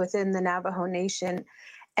residents within the Navajo Nation.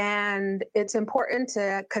 And it's important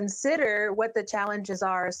to consider what the challenges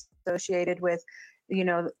are associated with, you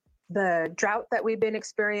know, the drought that we've been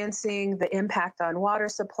experiencing, the impact on water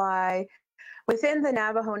supply. Within the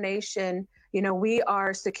Navajo Nation, you know, we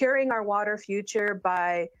are securing our water future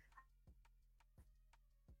by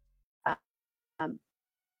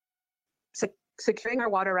securing our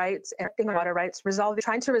water rights, erecting our water rights,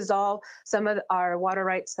 trying to resolve some of our water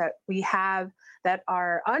rights that we have that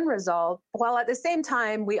are unresolved, while at the same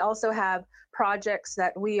time, we also have projects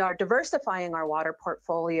that we are diversifying our water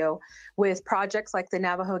portfolio with projects like the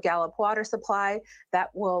Navajo Gallup water supply that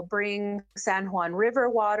will bring San Juan River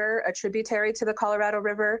water, a tributary to the Colorado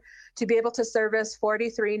River, to be able to service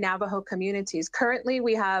 43 Navajo communities. Currently,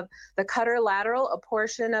 we have the Cutter Lateral, a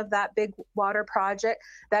portion of that big water project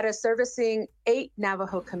that is servicing 8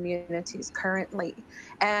 Navajo communities currently.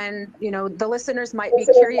 And, you know, the listeners might be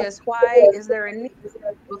curious, why is there a need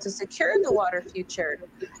to secure the water future?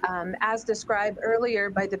 As described earlier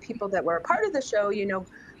by the people that were a part of the show, you know,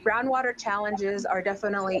 groundwater challenges are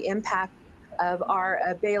definitely impact of our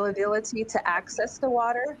availability to access the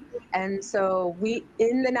water. And so we,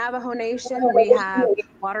 in the Navajo Nation, we have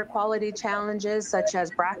water quality challenges such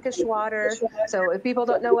as brackish water. So if people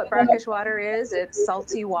don't know what brackish water is, it's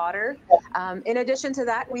salty water. In addition to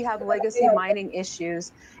that, we have legacy mining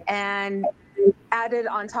issues. And added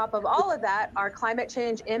on top of all of that are climate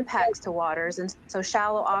change impacts to waters. And so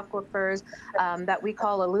shallow aquifers that we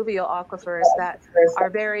call alluvial aquifers that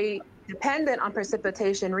are very dependent on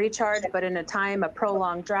precipitation recharge, but in a time of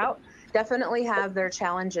prolonged drought, definitely have their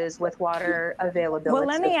challenges with water availability. Well,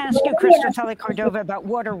 let me ask you, Crystal Tully Cordova, about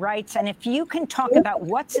water rights, and if you can talk about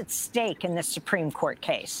what's at stake in this Supreme Court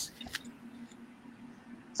case.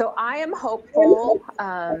 So I am hopeful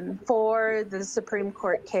for the Supreme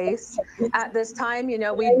Court case. At this time, you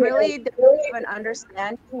know, we really don't even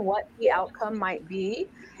understand what the outcome might be.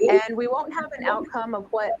 And we won't have an outcome of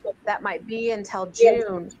what that might be until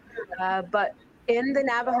June. But in the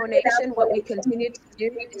Navajo Nation, what we continue to do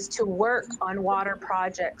is to work on water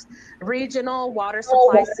projects, regional water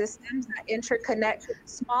supply systems that interconnect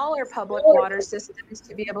smaller public water systems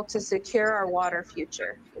to be able to secure our water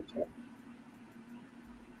future.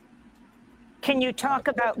 Can you talk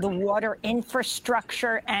about the water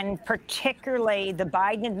infrastructure and particularly the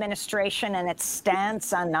Biden administration and its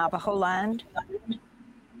stance on Navajo land?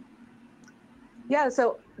 Yeah,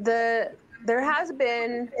 so there has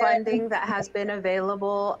been funding that has been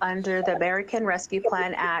available under the American Rescue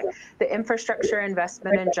Plan Act, the Infrastructure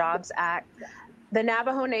Investment and Jobs Act. The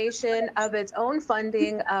Navajo Nation, of its own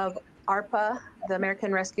funding of ARPA, the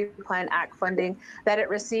American Rescue Plan Act funding that it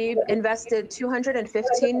received, invested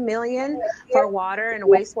 $215 million for water and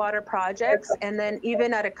wastewater projects. And then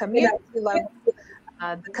even at a community level,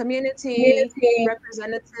 the community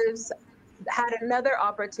representatives had another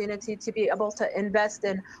opportunity to be able to invest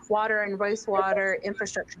in water and wastewater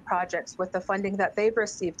infrastructure projects with the funding that they've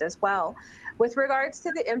received as well. With regards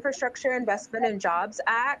to the Infrastructure Investment and Jobs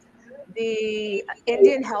Act, the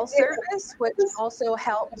Indian Health Service, which also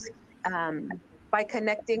helps by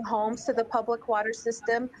connecting homes to the public water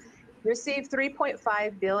system, received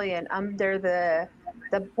 $3.5 billion under the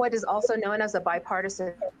what is also known as a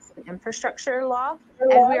bipartisan infrastructure law.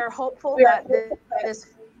 And we are hopeful that this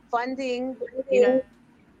funding,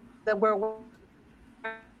 that we're water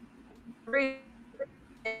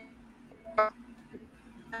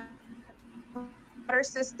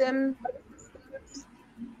system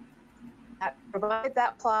that provides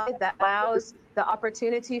that plot that allows the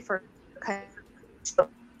opportunity for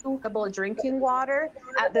drinking water.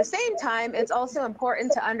 At the same time, it's also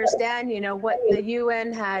important to understand, what the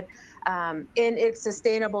UN had in its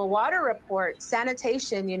sustainable water report,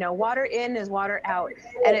 sanitation, water in is water out.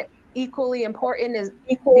 And it equally important is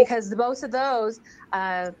because both of those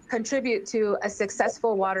contribute to a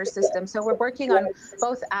successful water system. So we're working on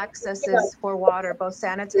both accesses for water, both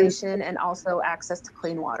sanitation and also access to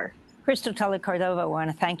clean water. Crystal Tully-Cordova, I want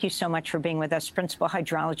to thank you so much for being with us, Principal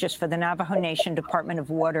Hydrologist for the Navajo Nation Department of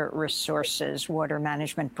Water Resources, Water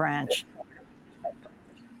Management Branch.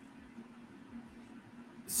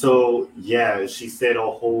 So, yeah, she said a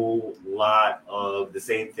whole lot of the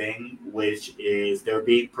same thing, which is they're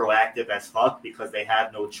being proactive as fuck because they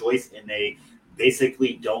have no choice and they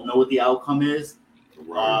basically don't know what the outcome is,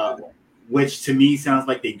 which to me sounds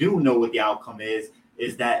like they do know what the outcome is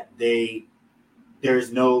that they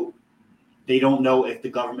don't know if the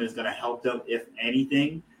government is going to help them, if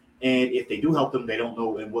anything. And if they do help them, they don't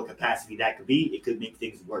know in what capacity that could be. It could make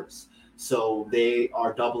things worse. So they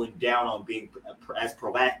are doubling down on being as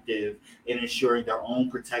proactive in ensuring their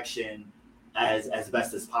own protection as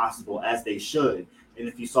best as possible, as they should. And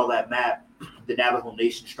if you saw that map, the Navajo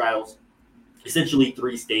Nation straddles essentially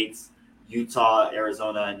 3 states, Utah,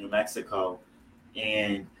 Arizona, and New Mexico.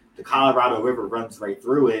 And the Colorado River runs right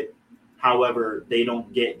through it. However, they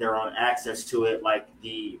don't get their own access to it like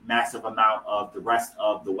the massive amount of the rest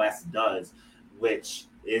of the West does, which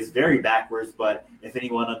is very backwards. But if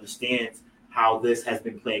anyone understands how this has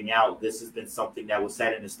been playing out, this has been something that was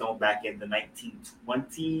set in stone back in the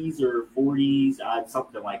 1920s or 40s,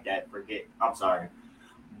 something like that. I'm sorry.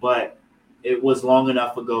 But it was long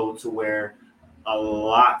enough ago to where a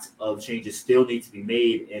lot of changes still need to be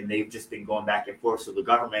made, and they've just been going back and forth. So the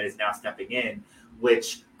government is now stepping in,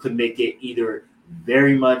 which could make it either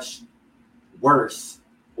very much worse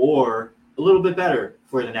or a little bit better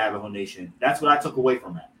for the Navajo Nation. That's what I took away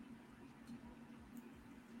from that.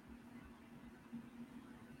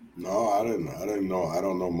 No, I didn't know. I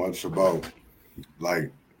don't know much about, I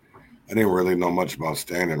didn't really know much about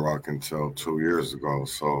Standing Rock until 2 years ago.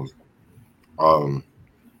 So,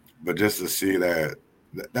 but just to see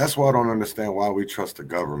that's why I don't understand why we trust the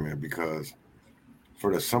government, because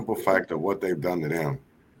for the simple fact of what they've done to them.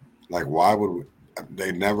 Why would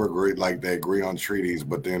they never agree? They agree on treaties,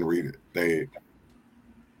 but then they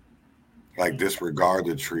disregard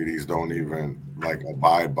the treaties, don't even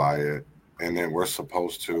abide by it, and then we're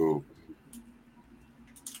supposed to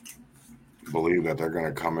believe that they're going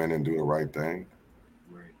to come in and do the right thing.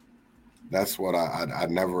 Right. That's what I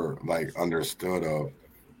never understood of.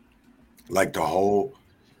 The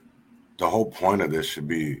whole point of this should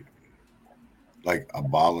be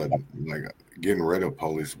abolish, getting rid of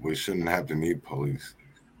police. We shouldn't have to need police.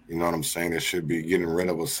 You know what I'm saying? It should be getting rid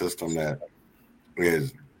of a system that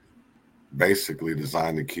is basically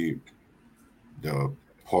designed to keep the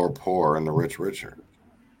poor and the rich richer.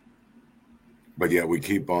 But yet we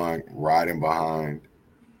keep on riding behind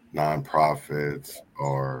nonprofits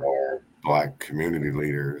or Black community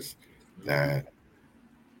leaders that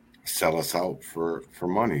sell us out for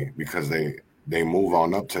money because they move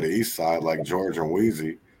on up to the east side like George and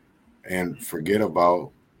Wheezy and forget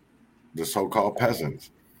about the so-called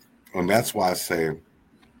peasants. And that's why I say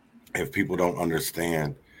if people don't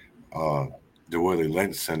understand the Willie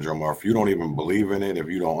Lynch syndrome, or if you don't even believe in it, if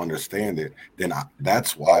you don't understand it, then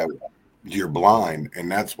that's why you're blind, and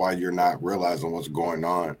that's why you're not realizing what's going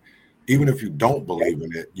on. Even if you don't believe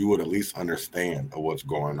in it, you would at least understand what's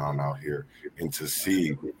going on out here and to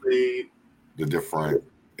see the different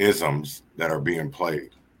isms that are being played.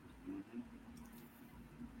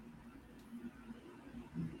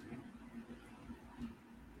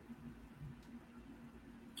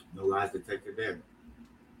 No lies detected there.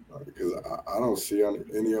 Because I don't see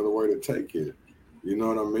any other way to take it. You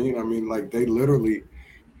know what I mean? I mean, they literally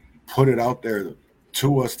put it out there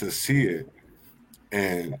to us to see it.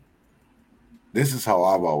 And this is how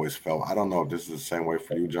I've always felt. I don't know if this is the same way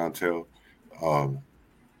for you, John Till.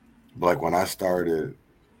 But when I started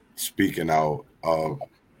speaking out of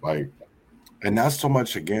and not so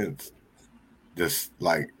much against this,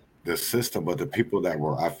 the system, but the people that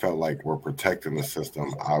I felt were protecting the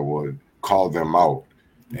system, I would call them out.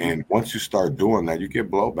 And once you start doing that, you get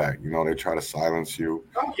blowback. They try to silence you.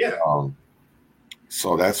 Oh, yeah.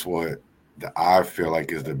 So that's what that I feel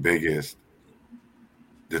like is the biggest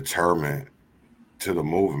deterrent to the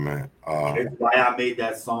movement. It's why I made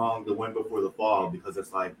that song "The Wind Before the Fall," because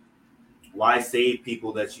it's like, why save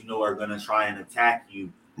people that you know are gonna try and attack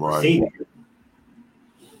you? Right. Save you.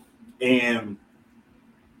 And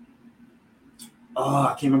I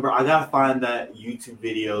can't remember. I gotta find that YouTube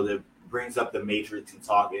video that brings up the Matrix and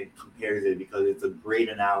compares it, because it's a great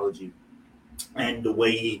analogy, and the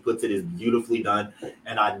way he puts it is beautifully done.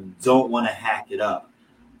 And I don't want to hack it up.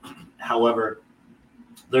 However,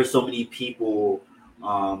 there's so many people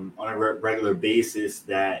on a regular basis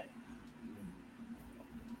that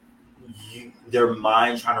their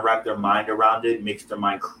mind, trying to wrap their mind around it, makes their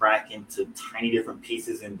mind crack into tiny different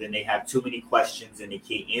pieces, and then they have too many questions and they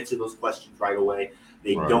can't answer those questions right away.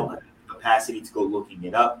 They don't have the capacity to go looking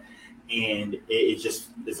it up, and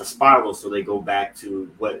it's a spiral. So they go back to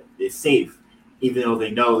what is safe, even though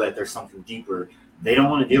they know that there's something deeper. They don't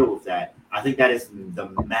want to deal with that. I think that is the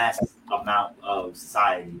mass amount of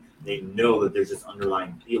society. They know that there's this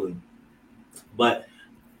underlying feeling, but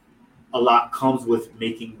a lot comes with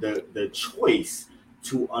making the choice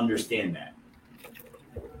to understand that.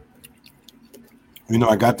 You know,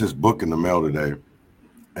 I got this book in the mail today,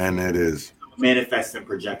 and it is Manifest and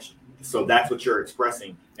Projection. So that's what you're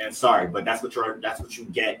expressing. And sorry, but that's what you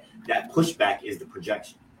get. That pushback is the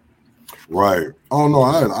projection. Right. Oh no,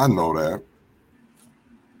 I know that.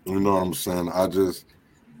 You know what I'm saying? I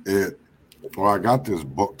got this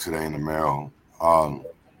book today in the mail.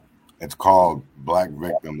 It's called Black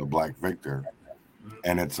Victim, the Black Victor.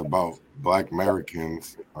 And it's about Black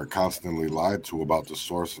Americans are constantly lied to about the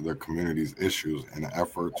source of their community's issues in an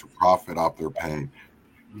effort to profit off their pain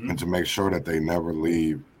and to make sure that they never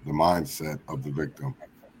leave the mindset of the victim.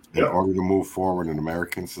 In order to move forward in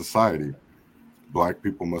American society, Black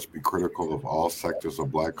people must be critical of all sectors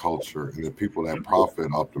of Black culture and the people that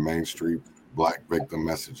profit off the mainstream Black victim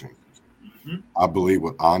messaging. I believe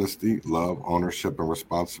with honesty, love, ownership, and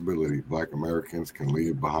responsibility, Black Americans can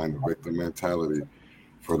leave behind the victim mentality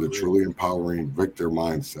for the truly empowering victor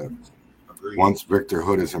mindset. Once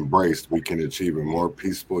victorhood is embraced, we can achieve a more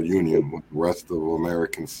peaceful union with the rest of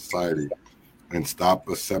American society and stop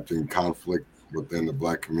accepting conflict within the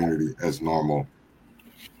Black community as normal.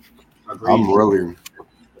 I'm really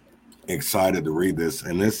excited to read this,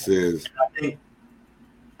 and this is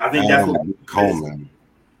I think that's what Coleman.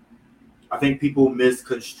 I think people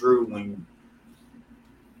misconstrue when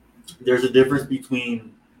there's a difference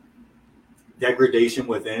between degradation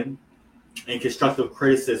within and constructive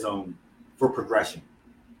criticism for progression.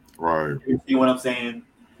 Right. You see what I'm saying?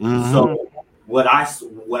 Mm-hmm. So what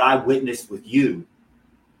I witnessed with you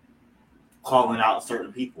calling out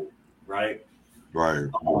certain people, right? Right.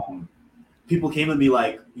 People came to me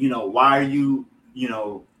like, why are you,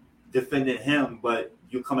 defending him, but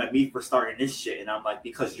you come at me for starting this shit? And I'm like,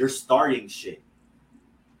 because you're starting shit.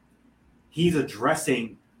 He's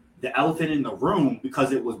addressing the elephant in the room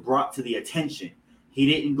because it was brought to the attention. He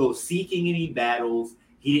didn't go seeking any battles.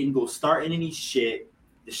 He didn't go starting any shit.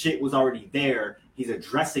 The shit was already there. He's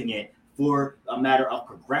addressing it for a matter of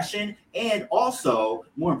progression and also,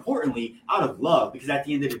 more importantly, out of love. Because at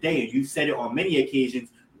the end of the day, and you've said it on many occasions,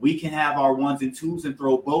 we can have our ones and twos and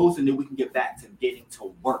throw bows, and then we can get back to getting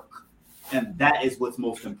to work. And that is what's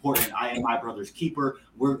most important. I am my brother's keeper.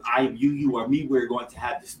 I am you, you are me. We're going to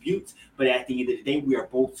have disputes. But at the end of the day, we are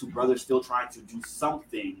both two brothers still trying to do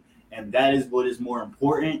something. And that is what is more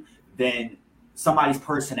important than somebody's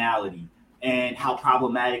personality and how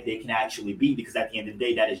problematic they can actually be. Because at the end of the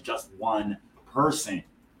day, that is just one person.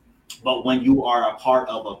 But when you are a part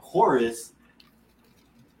of a chorus,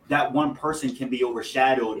 that one person can be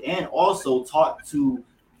overshadowed and also taught to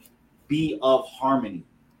be of harmony.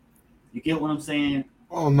 You get what I'm saying?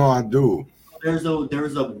 Oh no, I do. There's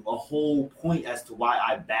a whole point as to why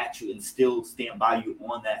I back you and still stand by you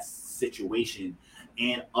on that situation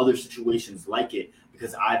and other situations like it,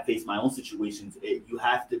 because I face my own situations. You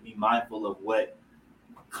have to be mindful of what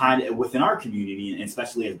kind of within our community, and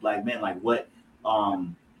especially as Black men, like what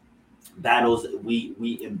battles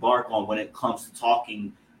we embark on when it comes to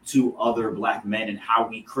talking to other Black men and how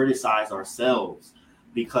we criticize ourselves,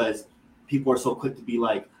 because people are so quick to be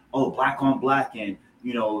like, oh, Black on Black, and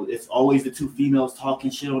it's always the two females talking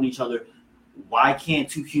shit on each other. Why can't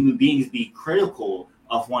two human beings be critical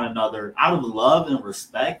of one another out of love and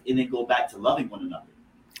respect and then go back to loving one another?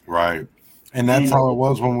 Right. And that's how it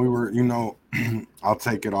was when we were, I'll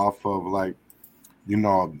take it off of like,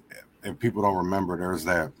 if people don't remember, there's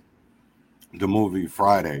the movie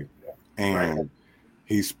Friday, and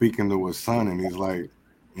he's speaking to his son and he's like,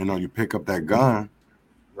 you pick up that gun,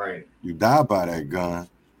 right? You die by that gun.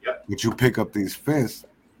 Yep. But you pick up these fists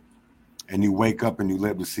and you wake up and you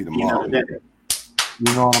live to see tomorrow. Yeah.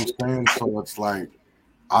 You know what I'm saying? So it's like,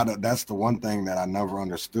 that's the one thing that I never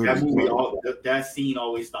understood. That movie, that scene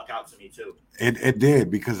always stuck out to me too. It did,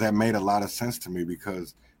 because that made a lot of sense to me,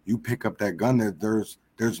 because you pick up that gun,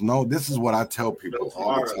 there's no, this is what I tell people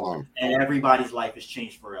all the time. And everybody's life has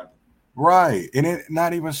changed forever. Right. And it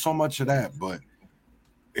not even so much of that, but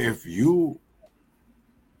if you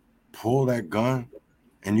pull that gun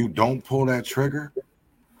and you don't pull that trigger,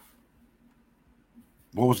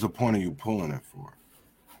 what was the point of you pulling it for?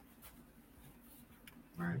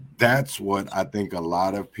 Right. That's what I think a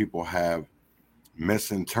lot of people have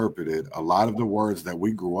misinterpreted. A lot of the words that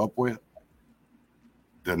we grew up with,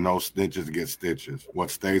 the no snitches get stitches.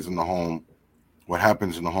 What stays in the home, what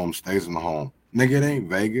happens in the home stays in the home. Nigga, it ain't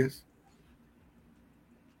Vegas.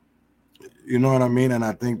 You know what I mean? And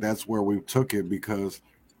I think that's where we took it, because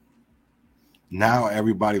now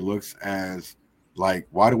everybody looks as like,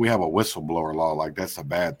 why do we have a whistleblower law? Like, that's a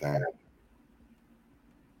bad thing.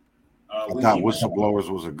 I thought whistleblowers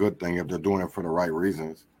was a good thing if they're doing it for the right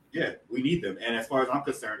reasons. Yeah, we need them. And as far as I'm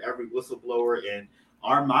concerned, every whistleblower in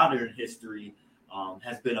our modern history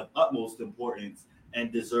has been of utmost importance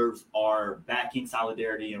and deserves our backing,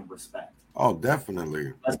 solidarity, and respect. Oh,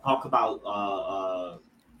 definitely. Let's talk about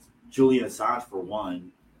Julian Assange for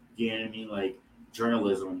one. You know what I mean? Like,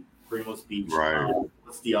 journalism, freedom of speech. Right.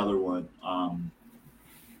 What's the other one?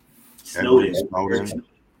 Snowden.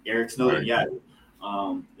 Eric Snowden, right. Yeah.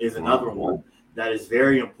 Is another one that is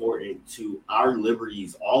very important to our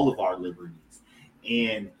liberties, all of our liberties.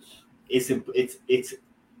 And it's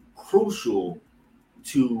crucial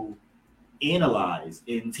to analyze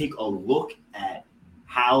and take a look at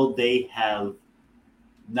how they have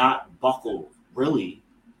not buckled really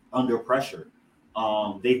under pressure.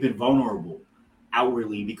 They've been vulnerable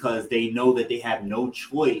outwardly because they know that they have no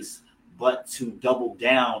choice but to double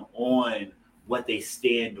down on what they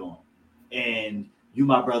stand on. And you,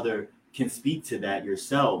 my brother, can speak to that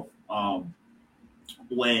yourself.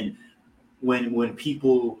 When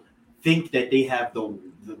people think that they have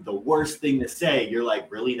the worst thing to say, you're like,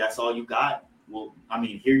 really? That's all you got? Well, I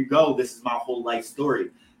mean, here you go. This is my whole life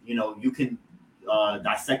story. You know, you can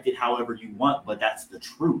dissect it however you want, but that's the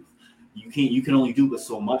truth. You can only do but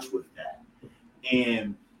so much with that.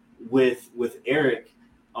 And with Eric,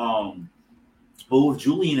 but with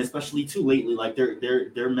Julian especially too lately, like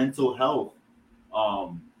their mental health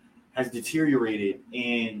has deteriorated,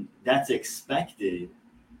 and that's expected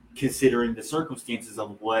considering the circumstances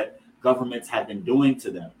of what governments have been doing to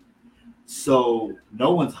them. So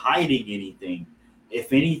no one's hiding anything.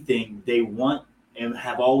 If anything, they want and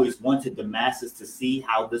have always wanted the masses to see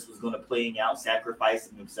how this was going to play out,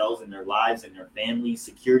 sacrificing themselves and their lives and their families,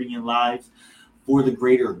 security and lives for the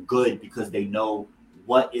greater good, because they know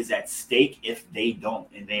what is at stake if they don't,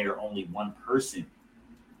 and they are only one person.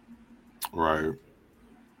 Right.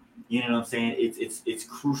 You know what I'm saying? It's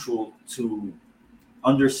crucial to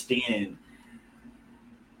understand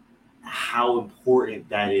how important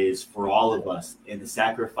that is for all of us and the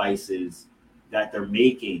sacrifices that they're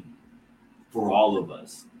making for all of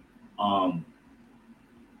us.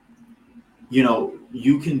 You know,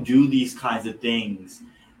 you can do these kinds of things.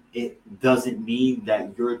 It doesn't mean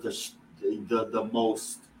that you're the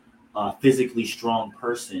most physically strong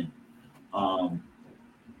person.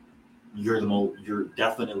 You're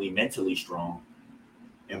definitely mentally strong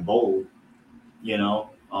and bold, you know.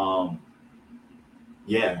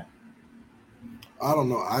 Yeah. I don't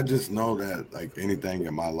know. I just know that, like anything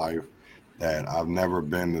in my life, that I've never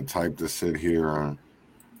been the type to sit here and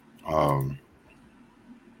I don't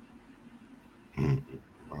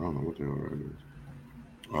know what the hell that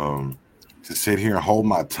is. To sit here and hold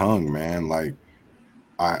my tongue, man. Like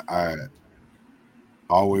I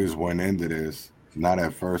always went into this. Not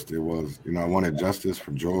at first. It was, I wanted justice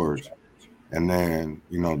for George, and then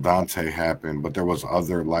Dante happened, but there was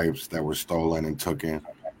other lives that were stolen and taken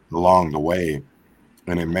along the way,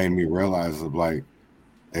 and it made me realize of, like,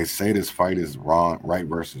 they say this fight is wrong, right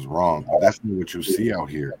versus wrong, but that's not what you see out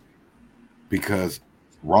here, because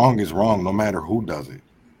wrong is wrong no matter who does it.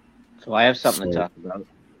 So I have something to talk about.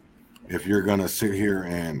 If you're gonna sit here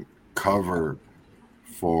and cover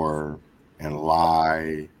for and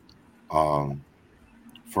lie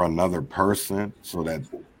for another person so that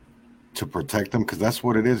to protect them, because that's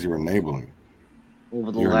what it is, you're enabling.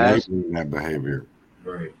 You're enabling that behavior.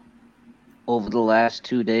 Right. Over the last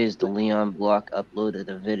 2 days, the Leon Block uploaded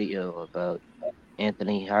a video about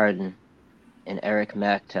Anthony Harden and Eric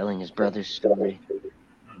Mack telling his brother's story.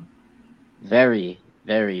 Very,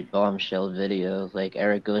 very bombshell video. Like,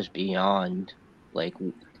 Eric goes beyond, like,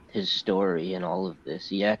 his story and all of this.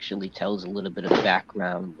 He actually tells a little bit of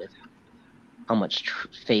background with how much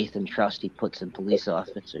faith and trust he puts in police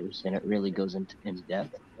officers, and it really goes into in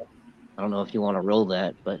depth. I don't know if you want to roll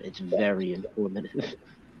that, but it's very informative.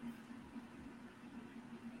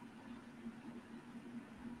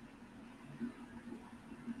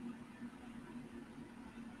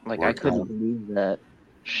 Like, I couldn't believe that.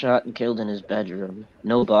 Shot and killed in his bedroom.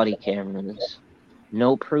 No body cameras.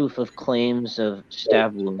 No proof of claims of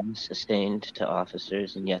stab wounds sustained to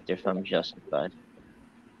officers, and yet they're found justified.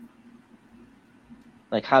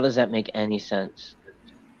 Like, how does that make any sense?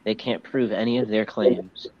 They can't prove any of their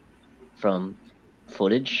claims, from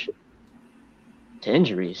footage to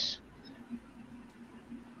injuries.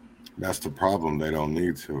 That's the problem. They don't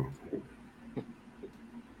need to.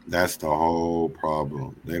 That's the whole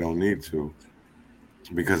problem. They don't need to,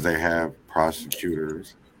 because they have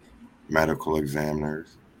prosecutors, medical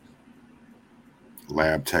examiners,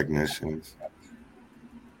 lab technicians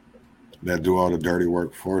that do all the dirty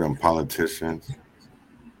work for them, politicians.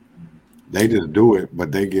 They just do it,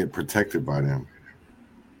 but they get protected by them.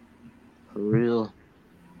 For real.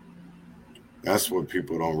 That's what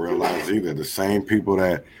people don't realize either. The same people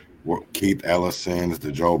that were Keith Ellison's,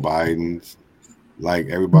 the Joe Bidens, like,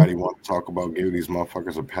 everybody want to talk about giving these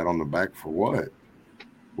motherfuckers a pat on the back for what?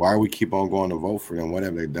 Why do we keep on going to vote for them? What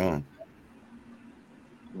have they done?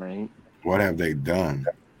 Right. What have they done?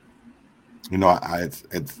 You know, it's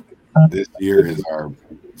this year is our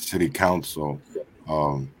city council,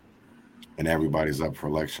 and everybody's up for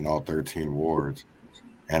election, all 13 wards.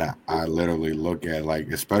 And I literally look at, like,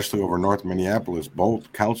 especially over North Minneapolis,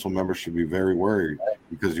 both council members should be very worried,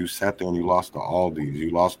 because you sat there and you lost the Aldi's,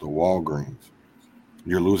 you lost the Walgreens.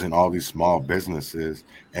 You're losing all these small businesses,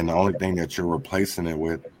 and the only thing that you're replacing it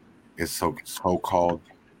with is so-called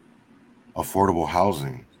affordable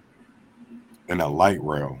housing and a light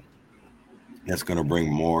rail that's going to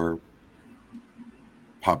bring more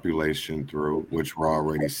population through, which we're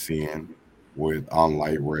already seeing on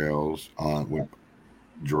light rails, with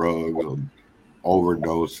drugs,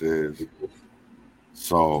 overdoses.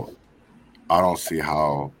 So I don't see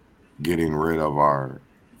how getting rid of our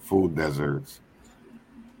food deserts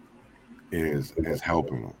is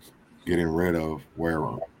helping us. Getting rid of where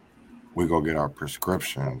we go get our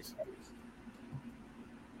prescriptions,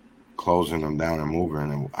 closing them down and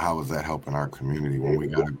moving, and how is that helping our community when we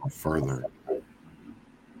got to go further?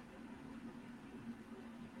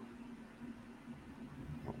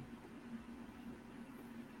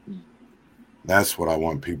 That's what I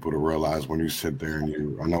want people to realize when you sit there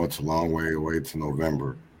and I know it's a long way away to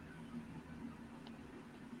November,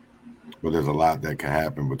 but there's a lot that can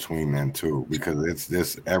happen between then too, because it's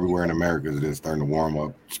this everywhere in America is just starting to warm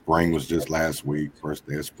up. Spring was just last week, first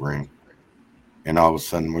day of spring. And all of a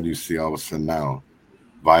sudden, what do you see all of a sudden now?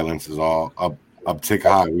 Violence is all uptick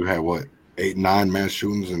high. We had 8-9 mass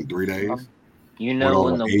shootings in 3 days? You know,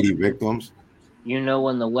 with over 80 victims? You know,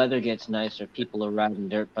 when the weather gets nicer, people are riding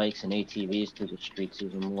dirt bikes and ATVs through the streets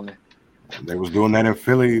even more. They was doing that in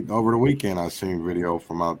Philly over the weekend. I seen video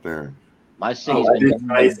from out there. My city's been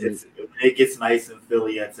nice. It gets nice in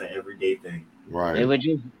Philly. That's an everyday thing. Right.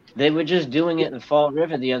 They were just doing it in Fall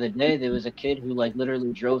River the other day. There was a kid who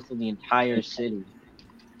literally drove through the entire city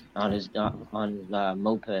on his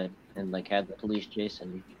moped and had the police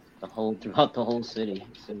chasing throughout the whole city.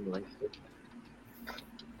 It seemed like.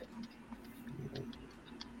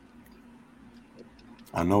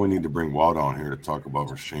 I know we need to bring Walt on here to talk about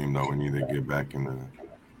Rasheem, though. We need to get back into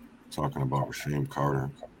talking about Rasheem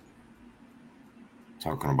Carter,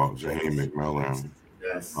 talking about Jaheim McMillan.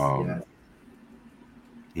 Yes.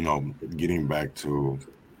 You know, getting back to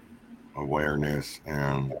awareness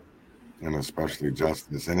and especially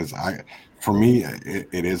justice. And for me,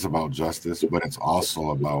 it is about justice, but it's also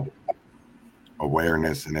about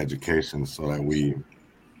awareness and education so that we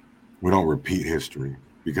don't repeat history.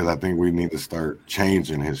 Because I think we need to start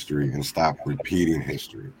changing history and stop repeating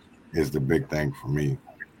history is the big thing for me.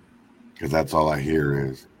 Because that's all I hear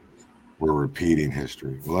is we're repeating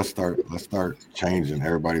history. Well, let's start changing.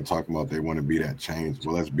 Everybody talking about they want to be that change.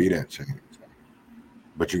 Well, let's be that change.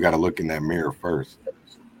 But you got to look in that mirror first.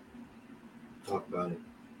 Talk about it.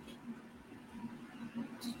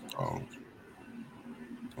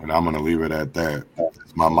 And I'm going to leave it at that.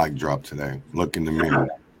 It's my mic drop today. Look in the mirror.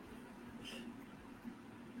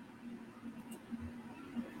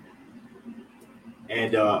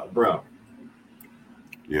 And bro.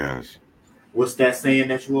 Yes. What's that saying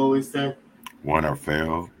that you always say? Win or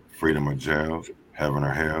fail, freedom or jail, heaven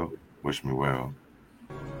or hell, wish me well.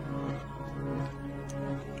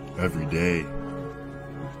 Every day,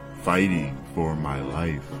 fighting for my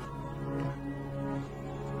life.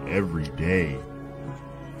 Every day,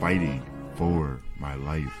 fighting for my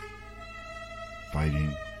life.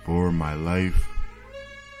 fighting for my life.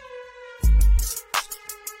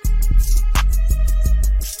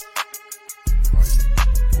 Fighting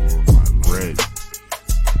for my bread.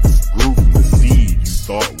 Grew from the seed you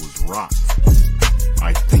thought was rot.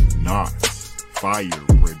 I think not. Fire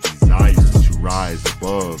bred desire to rise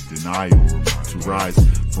above denial, to rise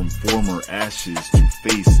from former ashes to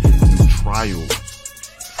face new trials.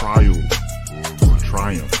 Trial or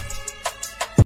triumph.